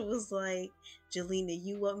Asha was like, Jelena,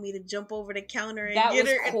 you want me to jump over the counter and That get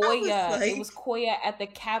was her? And I was Koya. like, It was Koya at the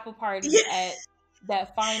Kappa party yeah, at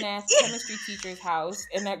that fine ass yeah, chemistry teacher's house,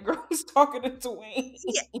 and that girl was talking to Dwayne.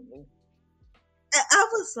 yeah. And I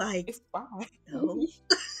was like, It's fine. no.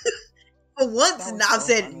 For once, That and was I so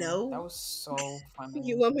said funny. no. That was so funny.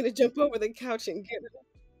 You want me to jump over the couch and get her?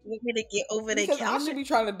 You want me to get over the Because I counter? should be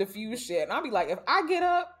trying to diffuse shit, and I'll be like, if I get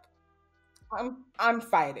up, I'm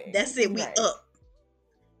fighting. That's it. We Right. up.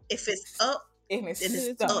 If it's up, And it's then Then it's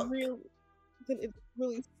it's stuck. up.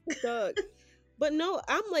 really stuck. But no,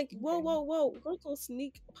 I'm like, whoa, girl, don't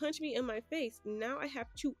sneak punch me in my face. Now I have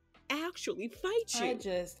to actually fight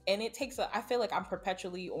you. And it takes I feel like I'm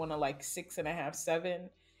perpetually on a like 6.5, 7,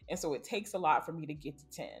 and so it takes a lot for me to get to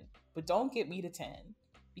 10. But don't get me to 10,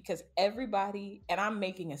 because everybody, and I'm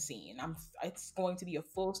making a scene. It's going to be a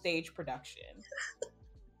full stage production.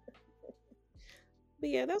 But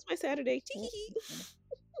yeah, that was my Saturday.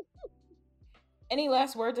 Any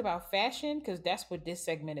last words about fashion? Because that's what this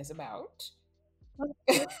segment is about.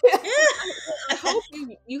 I hope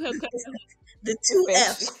you have cut The two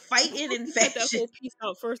Fashion. F's, fighting and that fashion. whole piece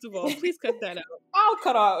out first of all. Please cut that out. I'll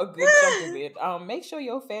cut out a good chunk of it. Make sure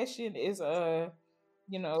your fashion is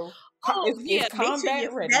you know, Oh, is yeah. Make combat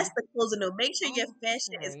sure ready. that's the closing note. Make sure your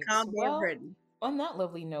fashion is Right. combat Well, ready. on that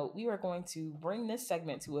lovely note, we are going to bring this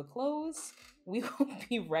segment to a close. We will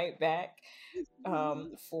be right back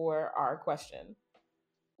for our question.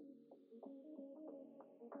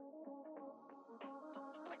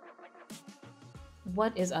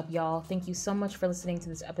 What is up, y'all? Thank you so much for listening to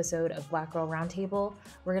this episode of Black Girl Roundtable.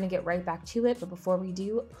 We're going to get right back to it, but before we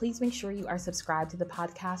do, please make sure you are subscribed to the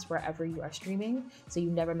podcast wherever you are streaming so you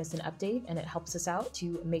never miss an update, and it helps us out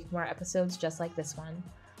to make more episodes just like this one.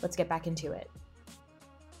 Let's get back into it.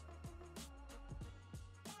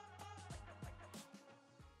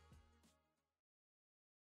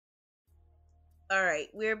 All right,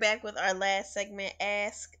 we're back with our last segment,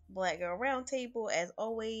 Ask Black Girl Roundtable. As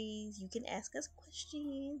always, you can ask us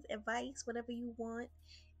questions, advice, whatever you want,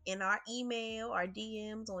 in our email, our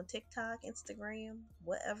DMs on TikTok, Instagram,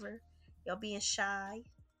 whatever. Y'all being shy,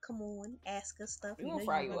 come on, ask us stuff. We won't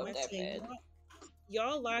fry you up that to. bad.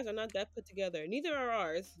 Y'all lives are not that put together. Neither are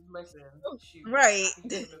ours. Listen, shoot. Right. I can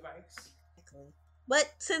give advice. But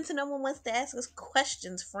since no one wants to ask us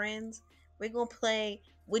questions, friends, we're gonna play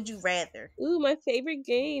Would You Rather. Ooh, my favorite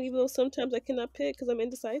game, even though sometimes I cannot pick because I'm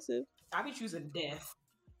indecisive. I be choosing death.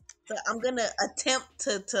 So I'm gonna attempt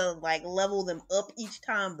to like level them up each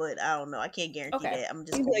time, but I don't know. I can't guarantee that. I'm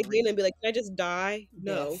just You gonna like read. and be like, can I just die?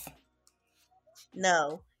 No. Death.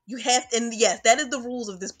 No. You have to, and yes, that is the rules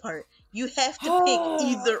of this part. You have to pick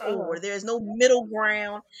either or. There is no middle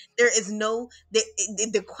ground. There is no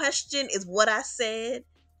the question is what I said.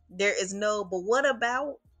 There is no, but what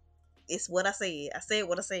about? It's what I said. I said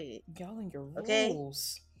what I said. Y'all and your Okay?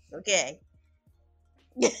 rules. Okay.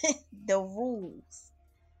 The rules.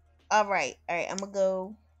 All right. I'm gonna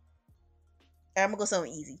go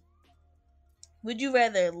something easy. Would you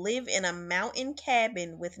rather live in a mountain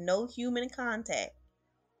cabin with no human contact,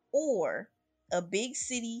 or a big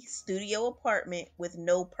city studio apartment with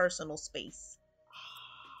no personal space?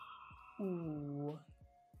 Ooh.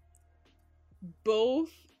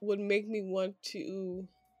 Both would make me want to.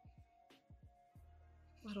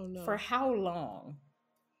 I don't know. For how long?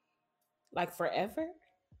 Like forever?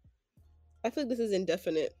 I feel like this is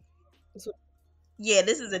indefinite. Yeah,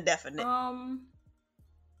 this is indefinite.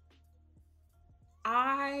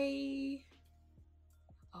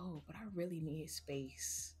 But I really need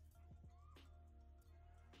space.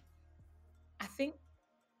 I think,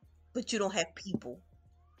 But you don't have people.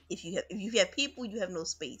 If you have people, you have no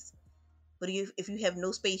space. But if you have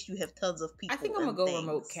no space, you have tons of people. I'm gonna go things.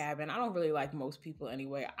 remote cabin. I don't really like most people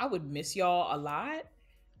anyway. I would miss y'all a lot,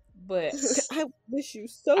 but I miss you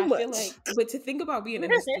so I much. feel like, but to think about being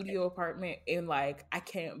in a studio apartment and like I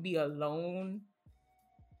can't be alone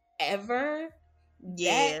ever.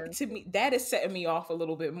 Yeah. That, to me, that is setting me off a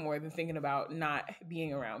little bit more than thinking about not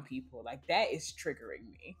being around people. Like that is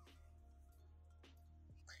triggering me.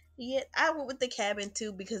 Yeah, I went with the cabin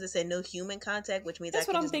too because it said no human contact, which means That's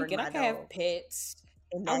I what can I'm just bring thinking. my I could dog. have pets.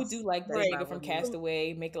 And I would do like the that's nigga my from limit.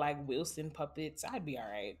 Castaway, make like Wilson puppets. I'd be all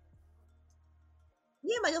right.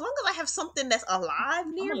 Yeah, like as long as I have something that's alive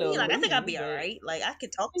near a me, little like I think I'd loony, be but- all right. Like I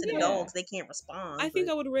could talk to the Yeah. dogs; they can't respond. I think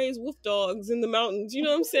but- I would raise wolf dogs in the mountains. You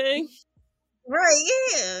know what I'm saying? Right?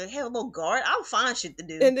 Yeah, have a little guard. I'll find shit to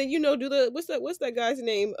do. And then do the what's that guy's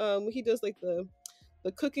name? He does like the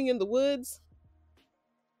cooking in the woods.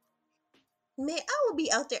 Man, I would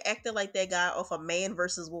be out there acting like that guy off of Man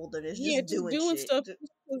versus Wilderness, Yeah, just just doing doing shit. stuff. Just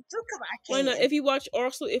because I Why not? can. If you watch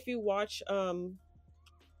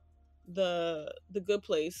the Good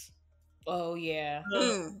Place, Oh yeah.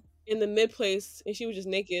 Mm. in the mid place, and she was just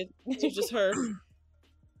naked. It was just her.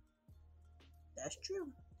 That's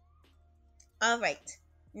true. All right.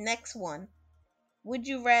 Next one. Would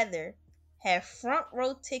you rather have front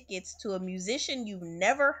row tickets to a musician you've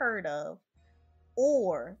never heard of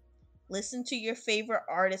or listen to your favorite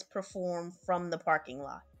artist perform from the parking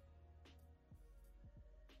lot?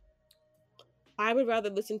 I would rather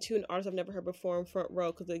listen to an artist I've never heard perform front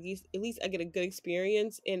row because at least I get a good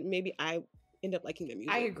experience and maybe I end up liking their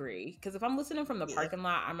music. I agree. Because if I'm listening from the Yeah. parking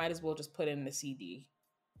lot, I might as well just put in the CD.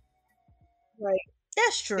 Right.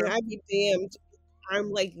 That's true. And I'd be damned.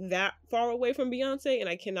 I'm like that far away from Beyonce and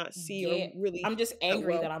I cannot see Yeah, or really. I'm just hear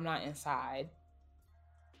angry well. that I'm not inside.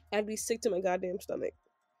 I'd be sick to my goddamn stomach.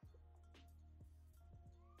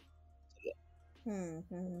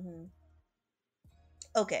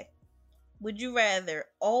 Okay. Would you rather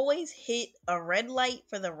always hit a red light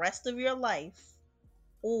for the rest of your life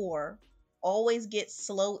or always get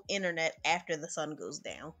slow internet after the sun goes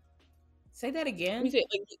down? Say that again. You say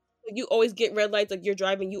like you always get red lights, like you're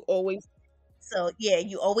driving, you always. So, yeah,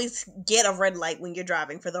 you always get a red light when you're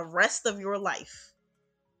driving for the rest of your life,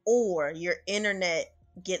 or your internet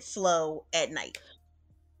gets slow at night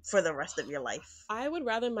for the rest of your life. I would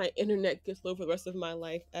rather my internet get slow for the rest of my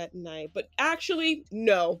life at night, but actually,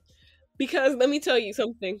 no. Because let me tell you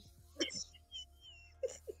something.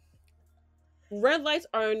 Red lights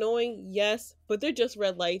are annoying, yes, but they're just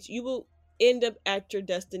red lights. You will end up at your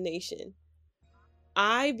destination.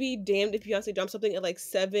 I be damned if Beyonce drops something at like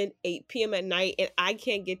 7, 8 p.m. at night and I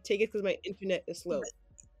can't get tickets because my internet is slow.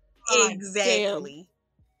 Exactly.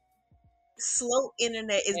 Slow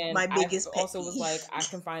internet is And my I biggest pet also was peeve. like, I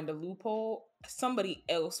can find a loophole. Somebody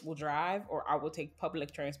else will drive, or I will take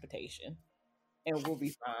public transportation, and we'll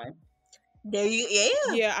be fine. There you,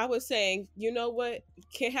 yeah. Yeah, I was saying, you know what?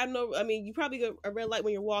 Can't have no. I mean, you probably get a red light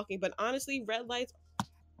when you're walking, but honestly, red lights,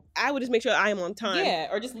 I would just make sure I am on time. Yeah,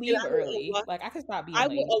 or just leave early. Like I could stop being I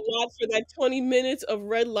late. will allot for that 20 minutes of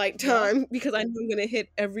red light time because I know I'm gonna hit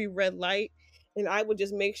every red light, and I would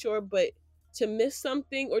just make sure. But to miss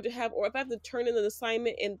something or if I have to turn in an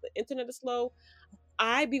assignment and the internet is slow,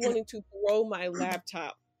 I'd be wanting to throw my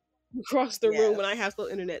laptop across the room when I have slow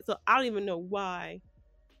internet. So I don't even know why.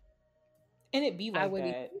 And it be like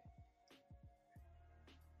that.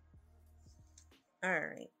 All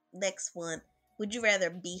right. Next one. Would you rather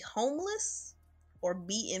be homeless or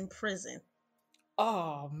be in prison?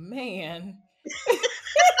 Oh man.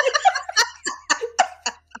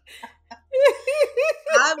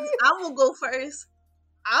 I will go first.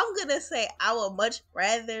 I'm gonna say I would much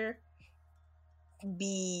rather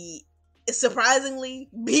surprisingly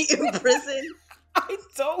be in prison. I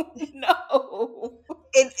don't know.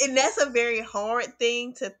 And that's a very hard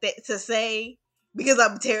thing to say because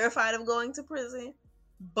I'm terrified of going to prison.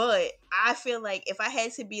 But I feel like if I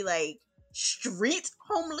had to be like street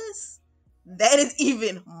homeless, that is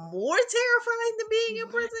even more terrifying than being in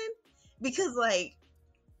prison because like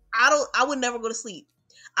I would never go to sleep.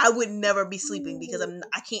 I would never be sleeping because I'm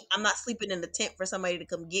not sleeping in the tent for somebody to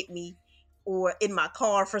come get me or in my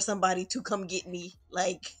car for somebody to come get me.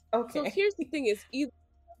 Like, okay. So here's the thing: is either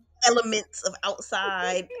elements of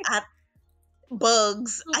outside,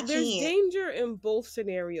 bugs. So there's danger in both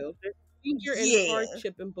scenarios. There's danger and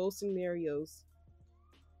hardship in both scenarios.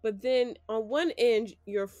 But then on one end,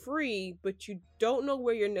 you're free, but you don't know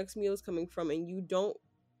where your next meal is coming from, and you don't.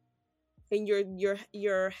 And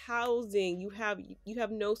your housing, you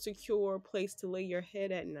have no secure place to lay your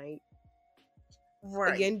head at night.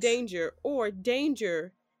 Right. Again, danger,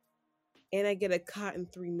 and I get a cot and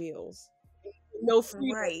 3 meals. No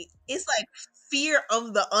freedom. Right. It's like fear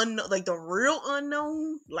of the unknown, like the real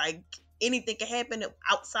unknown. Like anything can happen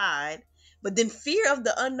outside, but then fear of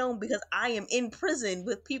the unknown because I am in prison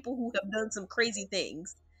with people who have done some crazy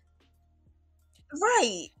things.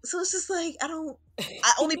 Right. So it's just like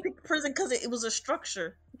I only picked prison because it was a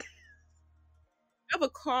structure. I have a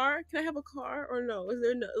car. Can I have a car or no? Is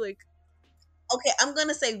there no like? Okay, I'm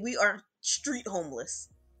gonna say we are street homeless.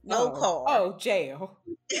 No car. Oh, jail.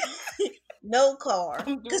 No car.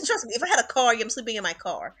 Because trust me, if I had a car, I'm sleeping in my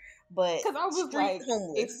car. But because I was like,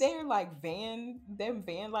 homeless. If they're like van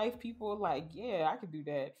life people, like yeah, I could do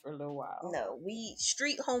that for a little while. No, we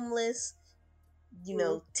street homeless. You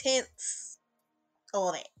know, tents,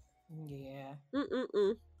 all that. Yeah.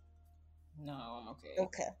 No, I'm okay.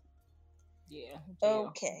 Okay. Yeah. Jail.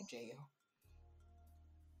 Okay. Jail.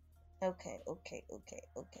 Okay.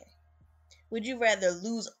 Would you rather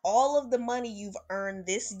lose all of the money you've earned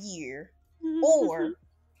this year or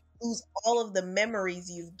lose all of the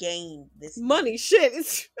memories you've gained this year? Money, shit.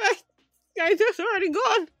 It's guys, that's already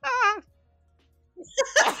gone. Ah.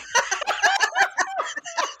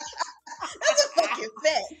 That's a fucking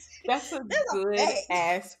fact. That's a That's a good fact.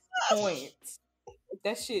 ass point.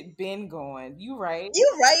 That shit been going. You right.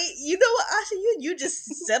 You right. You know what, Asha? You just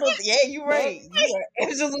settled. Yeah, you right. You are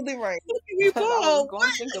absolutely right. We I was both. going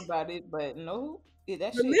to think about it, but no.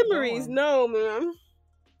 That The shit memories, going. no, man.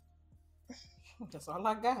 That's all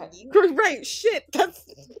I got. Right, shit. That's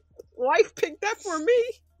wife picked that for me.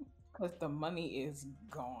 Because the money is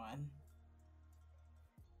gone.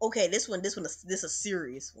 Okay, this is a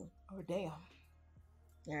serious one. Oh, damn.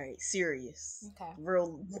 All right, serious. Okay.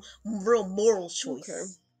 Real moral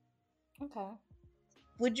choice. Okay.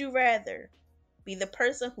 Would you rather be the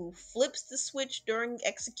person who flips the switch during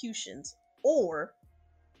executions or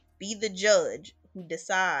be the judge who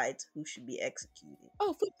decides who should be executed?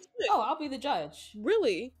 Oh, flip the switch. Oh, I'll be the judge.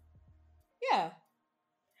 Really? Yeah.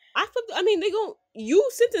 I mean, you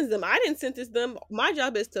sentence them. I didn't sentence them. My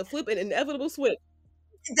job is to flip an inevitable switch.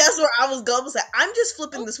 That's where I was going to say. I'm just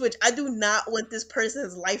flipping the switch. I do not want this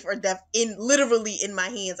person's life or death literally in my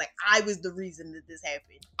hands. Like, I was the reason that this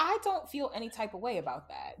happened. I don't feel any type of way about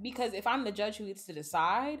that. Because if I'm the judge who gets to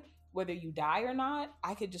decide whether you die or not,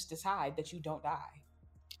 I could just decide that you don't die.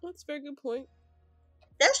 That's a very good point.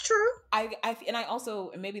 That's true. I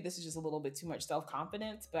also, and maybe this is just a little bit too much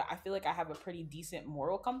self-confidence, but I feel like I have a pretty decent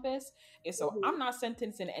moral compass. And so I'm not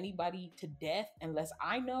sentencing anybody to death unless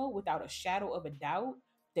I know without a shadow of a doubt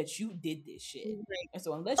that you did this shit. Right. And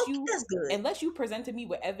so unless you presented me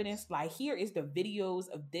with evidence, like, here is the videos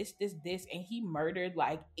of this, and he murdered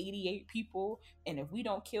like 88 people, and if we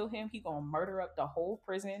don't kill him, he gonna murder up the whole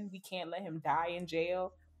prison. We can't let him die in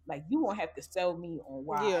jail. Like, you won't have to sell me on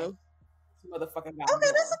why. Yeah. Motherfucking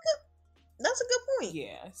okay, that's a good point.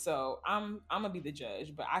 Yeah, so I'm gonna be the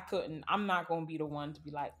judge, but I'm not gonna be the one to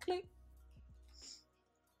be like, click.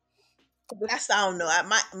 I don't know.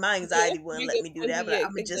 My anxiety wouldn't let me do that, but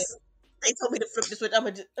I'm just. They told me to flip the switch. I'm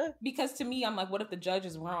just because to me, I'm like, what if the judge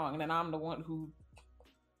is wrong, and then I'm the one who.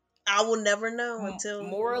 I will never know until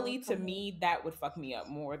morally, to me, that would fuck me up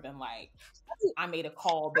more than like I made a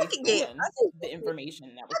call based on the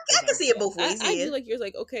information that was. I can see it both ways. I do like yours.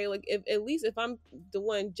 Like, okay, like if at least if I'm the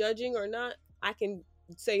one judging or not, I can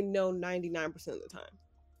say no 99% of the time.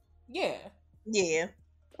 Yeah. Yeah.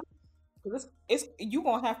 It's you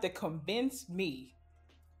gonna have to convince me.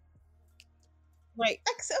 Right.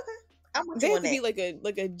 Okay. They have to be like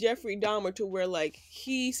a Jeffrey Dahmer to where like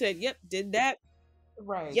he said, "Yep, did that."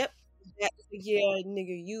 Right. Yep. Yeah,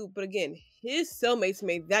 nigga, you. But again, his cellmates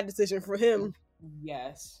made that decision for him.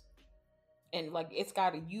 Yes. And like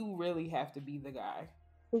you really have to be the guy.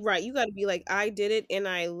 Right. You got to be like, I did it and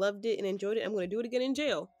I loved it and enjoyed it. I'm going to do it again in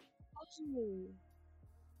jail. Oh.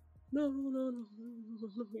 No,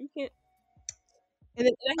 you can't. And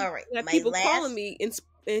then all right, people calling me and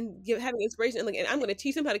having inspiration and I'm going to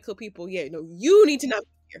teach them how to kill people. Yeah, no, you need to not be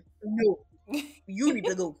here. No, you need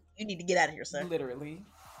to go. You need to get out of here, sir. Literally.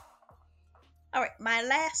 All right, my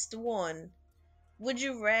last one. Would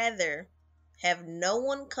you rather have no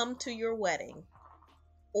one come to your wedding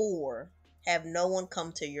or have no one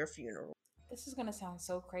come to your funeral? This is going to sound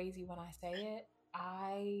so crazy when I say it.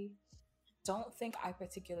 I don't think I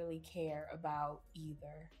particularly care about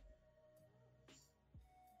either.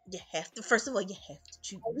 You have to. First of all, you have to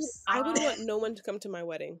choose. I would want no one to come to my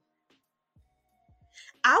wedding.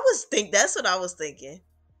 That's what I was thinking.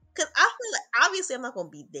 Cause I feel like obviously I'm not gonna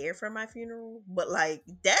be there for my funeral, but like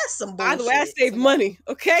that's some bullshit. By the way, I saved money,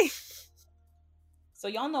 okay? So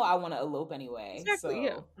y'all know I want to elope anyway. Exactly. So,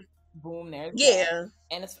 yeah. Boom. There's yeah.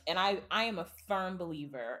 That. And I am a firm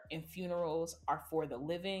believer in funerals are for the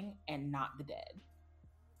living and not the dead.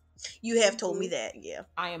 You have told me that. Yeah.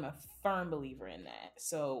 I am a firm believer in that.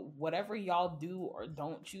 So whatever y'all do or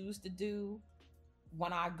don't choose to do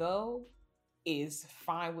when I go is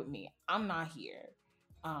fine with me. I'm not here.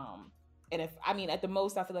 And at the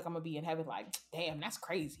most, I feel like I'm gonna be in heaven. Like, damn, that's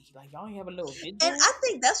crazy. Like, y'all ain't have a little vigil. And I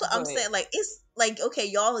think that's what I'm saying. Like, it's like, okay,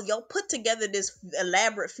 y'all put together this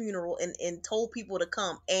elaborate funeral and told people to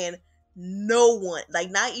come, and no one,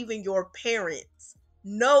 like, not even your parents,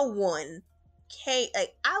 no one came.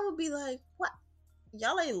 Like, I would be like, what?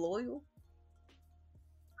 Y'all ain't loyal.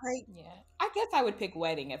 Like, yeah, I guess I would pick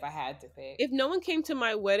wedding if I had to pick. If no one came to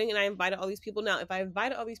my wedding and I invited all these people, now if I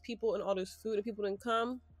invited all these people and all this food and people didn't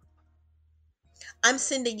come, I'm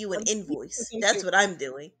sending you an invoice. That's what I'm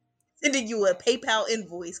doing. Sending you a PayPal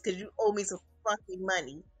invoice because you owe me some fucking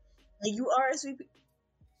money. And you RSVP.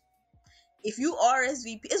 if you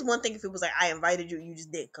RSVP, it's one thing if it was like I invited you, you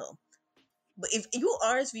just didn't come. But if you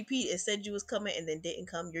RSVP and said you was coming and then didn't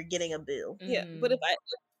come, you're getting a bill. Yeah, Mm. but You're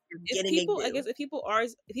if getting people, a bill. I guess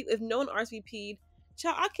if no one RSVP'd,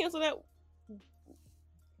 child, I cancel that.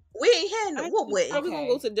 We ain't had no. What way? We're gonna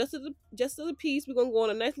go to Justice of the Peace. We're gonna go on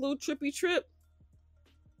a nice little trippy trip,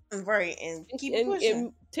 Right, and keep it pushing.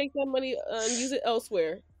 and take that money and use it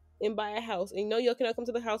elsewhere, and buy a house. And y'all cannot come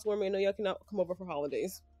to the housewarming. And y'all cannot come over for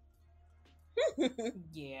holidays.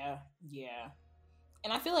 Yeah, yeah.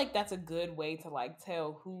 And I feel like that's a good way to like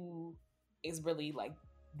tell who is really like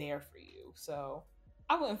there for you. So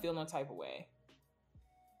I wouldn't feel no type of way.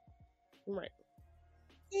 Right.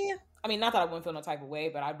 Yeah. I mean, not that I wouldn't feel no type of way,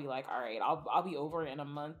 but I'd be like, all right, I'll be over in a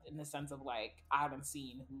month, in the sense of like I haven't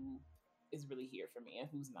seen who is really here for me and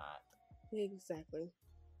who's not. Exactly.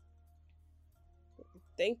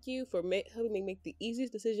 Thank you for helping me make the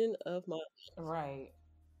easiest decision of my life. Right.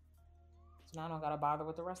 So now I don't gotta bother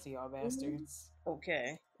with the rest of y'all bastards.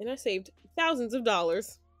 Okay. And I saved thousands of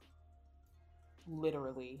dollars.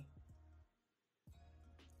 Literally.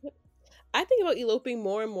 I think about eloping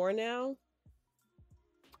more and more now.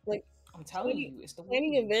 Like, I'm telling you, it's the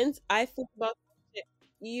planning wave. events. I think about it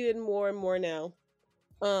even more and more now.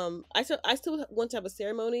 I still want to have a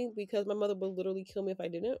ceremony because my mother would literally kill me if I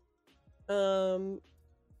didn't.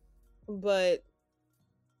 But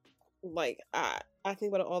like I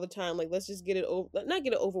think about it all the time. Like, let's just get it over, not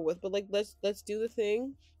get it over with, but like let's do the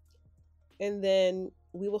thing, and then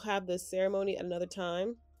we will have the ceremony at another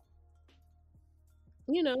time.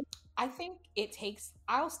 You know, I think it takes.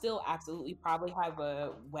 I'll still absolutely probably have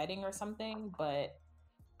a wedding or something, but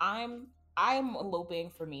I'm eloping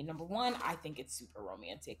for me. Number one, I think it's super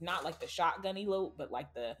romantic. Not like the shotgun elope, but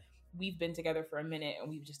like the we've been together for a minute and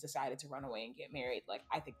we've just decided to run away and get married. Like,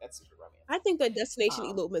 I think that's super romantic. I think that destination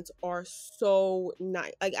elopements are so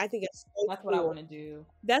nice. Like, I think it's so that's cool. what I want to do.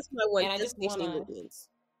 That's what I want. And I just destination want elopements.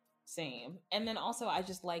 Same. And then also I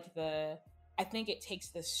just like I think it takes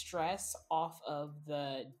the stress off of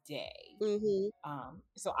the day. Mm-hmm.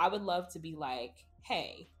 So I would love to be like,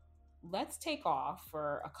 hey, let's take off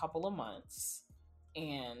for a couple of months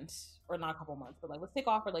or not a couple of months, but like let's take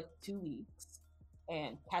off for like 2 weeks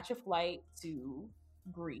and catch a flight to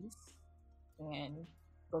Greece and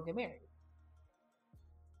go get married.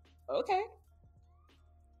 Okay.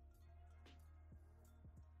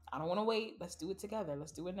 I don't want to wait. Let's do it together.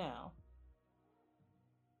 Let's do it now.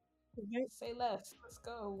 Okay. Say less. Let's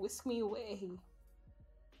go. Whisk me away.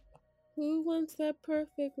 Who wants that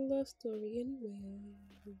perfect love story anyway?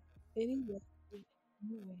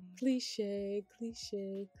 Cliche.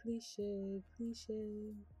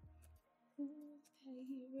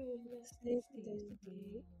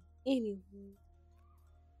 Anyway.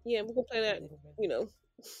 Yeah, we're gonna play that, you know.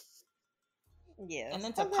 Yeah. And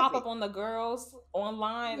then to pop up on the girls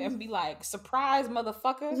online and be like, surprise,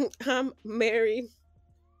 motherfucker. I'm married.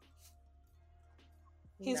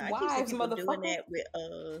 His I keep wives, seeing people motherfucker. doing that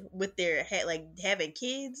with their like having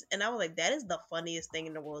kids, and I was like, that is the funniest thing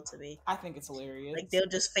in the world to me. I think it's hilarious. Like, they'll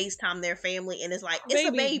just FaceTime their family, and it's like, it's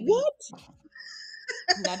a baby. What?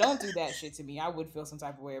 Now, don't do that shit to me. I would feel some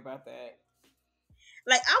type of way about that.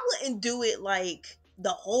 Like, I wouldn't do it like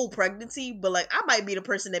the whole pregnancy, but like I might be the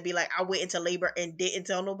person that be like, I went into labor and didn't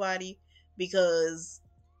tell nobody, because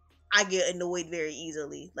I get annoyed very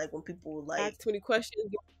easily. Like, when people like ask 20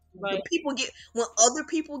 questions. when other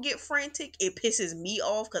people get frantic, it pisses me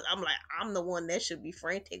off, because I'm like, I'm the one that should be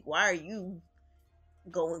frantic. Why are you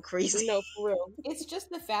going crazy? No, for real. It's just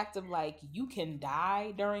the fact of like, you can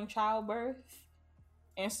die during childbirth.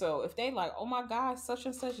 And so if they like, oh my God, such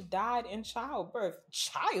and such died in childbirth.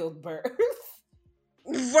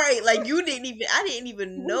 Right, like I didn't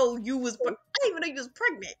even know you was pregnant.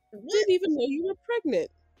 What? Didn't even know you were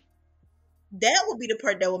pregnant. That would be the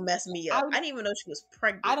part that would mess me up. I didn't even know she was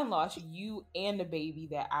pregnant. I done lost you and the baby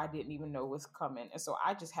that I didn't even know was coming. And so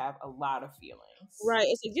I just have a lot of feelings. Right.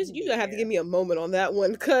 It's like, you gotta have to give me a moment on that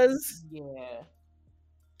one, because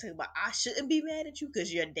But I shouldn't be mad at you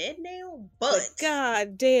because you're dead now. But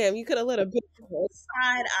God damn, you could have let a bitch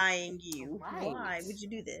side eyeing you. Right. Why would you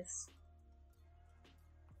do this?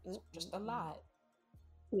 It's just a lot.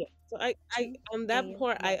 Yeah. So I on that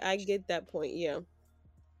part, I get that point. Yeah.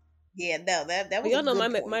 Yeah. No, that was. Y'all know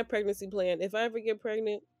my pregnancy plan. If I ever get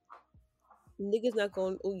pregnant, niggas not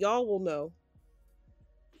going. Y'all will know.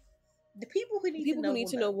 The people who need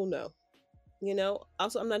to know will know. You know.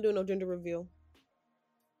 Also, I'm not doing no gender reveal.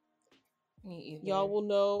 Me either. Y'all will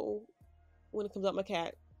know when it comes out my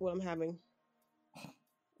cat what I'm having.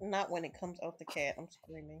 Not when it comes out the cat. I'm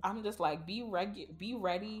screaming. I'm just like, be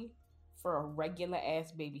ready for a regular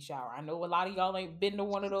ass baby shower. I know a lot of y'all ain't been to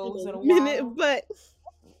one of those in a minute, while,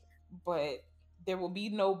 but there will be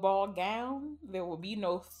no ball gown. There will be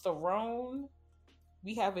no throne.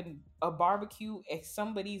 We having a barbecue at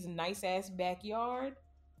somebody's nice ass backyard.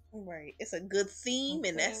 Right. It's a good theme,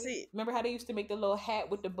 and that's Okay. it. Remember how they used to make the little hat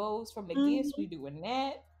with the bows from the gifts? We doing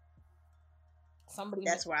that. Somebody.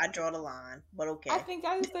 That's where I draw the line. But okay. I think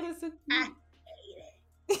I said it's a. I hate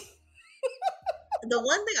it. The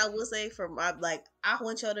one thing I will say from I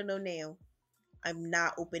want y'all to know now, I'm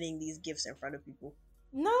not opening these gifts in front of people.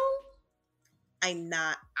 No. I'm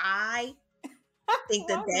not. I think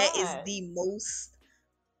that Why that is not? the most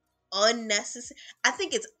unnecessary. I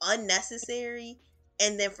think it's unnecessary,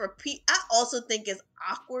 and then for I also think it's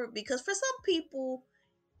awkward because for some people,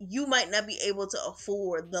 you might not be able to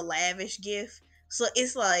afford the lavish gift, so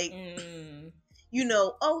it's like,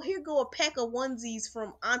 oh, here go a pack of onesies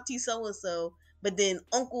from Auntie so and so, but then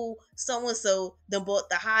Uncle so and so then bought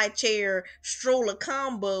the high chair stroller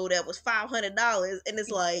combo that was $500, and it's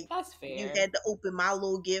like, that's fair. You had to open my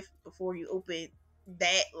little gift before you open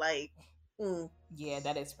that, like. Yeah,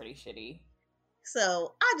 that is pretty shitty.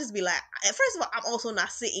 So I just be like, first of all, I'm also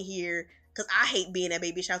not sitting here because I hate being at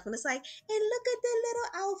baby showers when it's like, and look at the little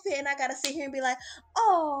outfit, and I gotta sit here and be like,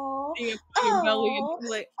 oh, I do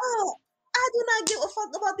not give a fuck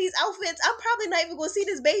about these outfits. I'm probably not even gonna see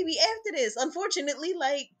this baby after this. Unfortunately,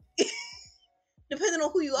 like, depending on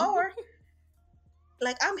who you are,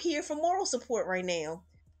 like, I'm here for moral support right now.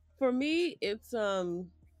 For me, it's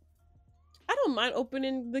I don't mind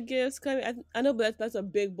opening the gifts. I know that's a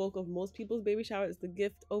big bulk of most people's baby shower is the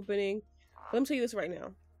gift opening. But let me tell you this right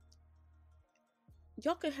now.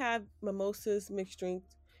 Y'all can have mimosas, mixed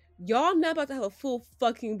drinks. Y'all not about to have a full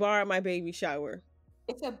fucking bar at my baby shower.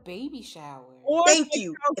 It's a baby shower. Thank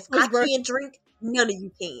you. If I can't drink, none of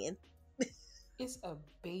you can. It's a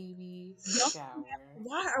baby shower.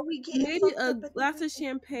 Why are we getting maybe a glass of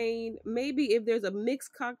champagne? Maybe if there's a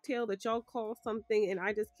mixed cocktail that y'all call something and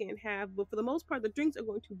I just can't have, but for the most part, the drinks are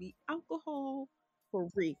going to be alcohol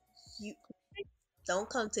free. You don't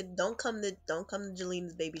come to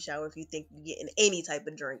Jalena's baby shower if you think you're getting any type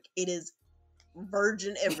of drink. It is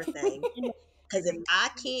virgin everything. Because if I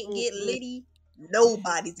can't get litty,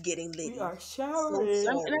 nobody's getting litty. We are showering.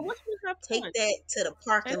 So and I want you to have take fun. that to the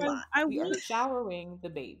parking lot. We are showering the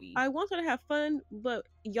baby. I want her to have fun, but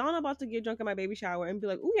y'all not about to get drunk at my baby shower and be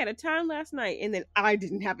like, "Oh, we had a time last night," and then I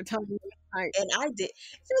didn't have a time last night. And I did.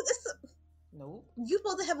 Nope. You're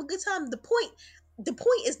supposed to have a good time. The point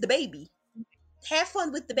is the baby. Have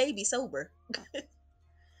fun with the baby sober.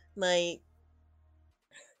 Like,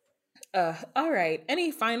 all right. Any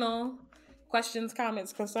final questions,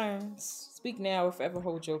 comments, concerns? Speak now or forever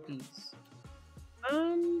hold your peace.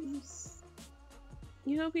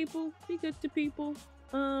 People, be good to people.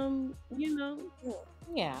 Yeah.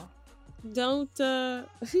 Don't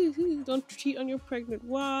don't cheat on your pregnant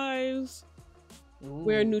wives. Ooh.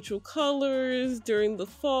 Wear neutral colors during the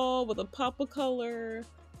fall with a pop of color.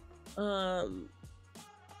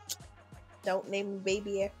 don't name the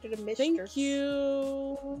baby after the mistress. Thank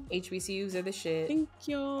you. HBCUs are the shit. Thank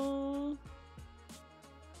you.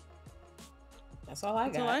 That's all I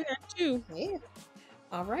got. That's all I got too. Yeah.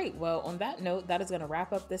 All right. Well, on that note, that is going to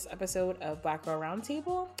wrap up this episode of Black Girl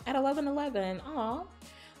Roundtable at 11:11.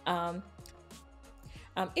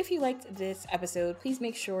 If you liked this episode, please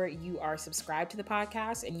make sure you are subscribed to the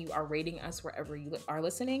podcast and you are rating us wherever you are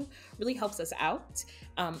listening. Really helps us out.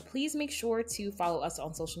 Please make sure to follow us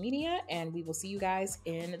on social media, and we will see you guys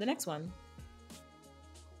in the next one.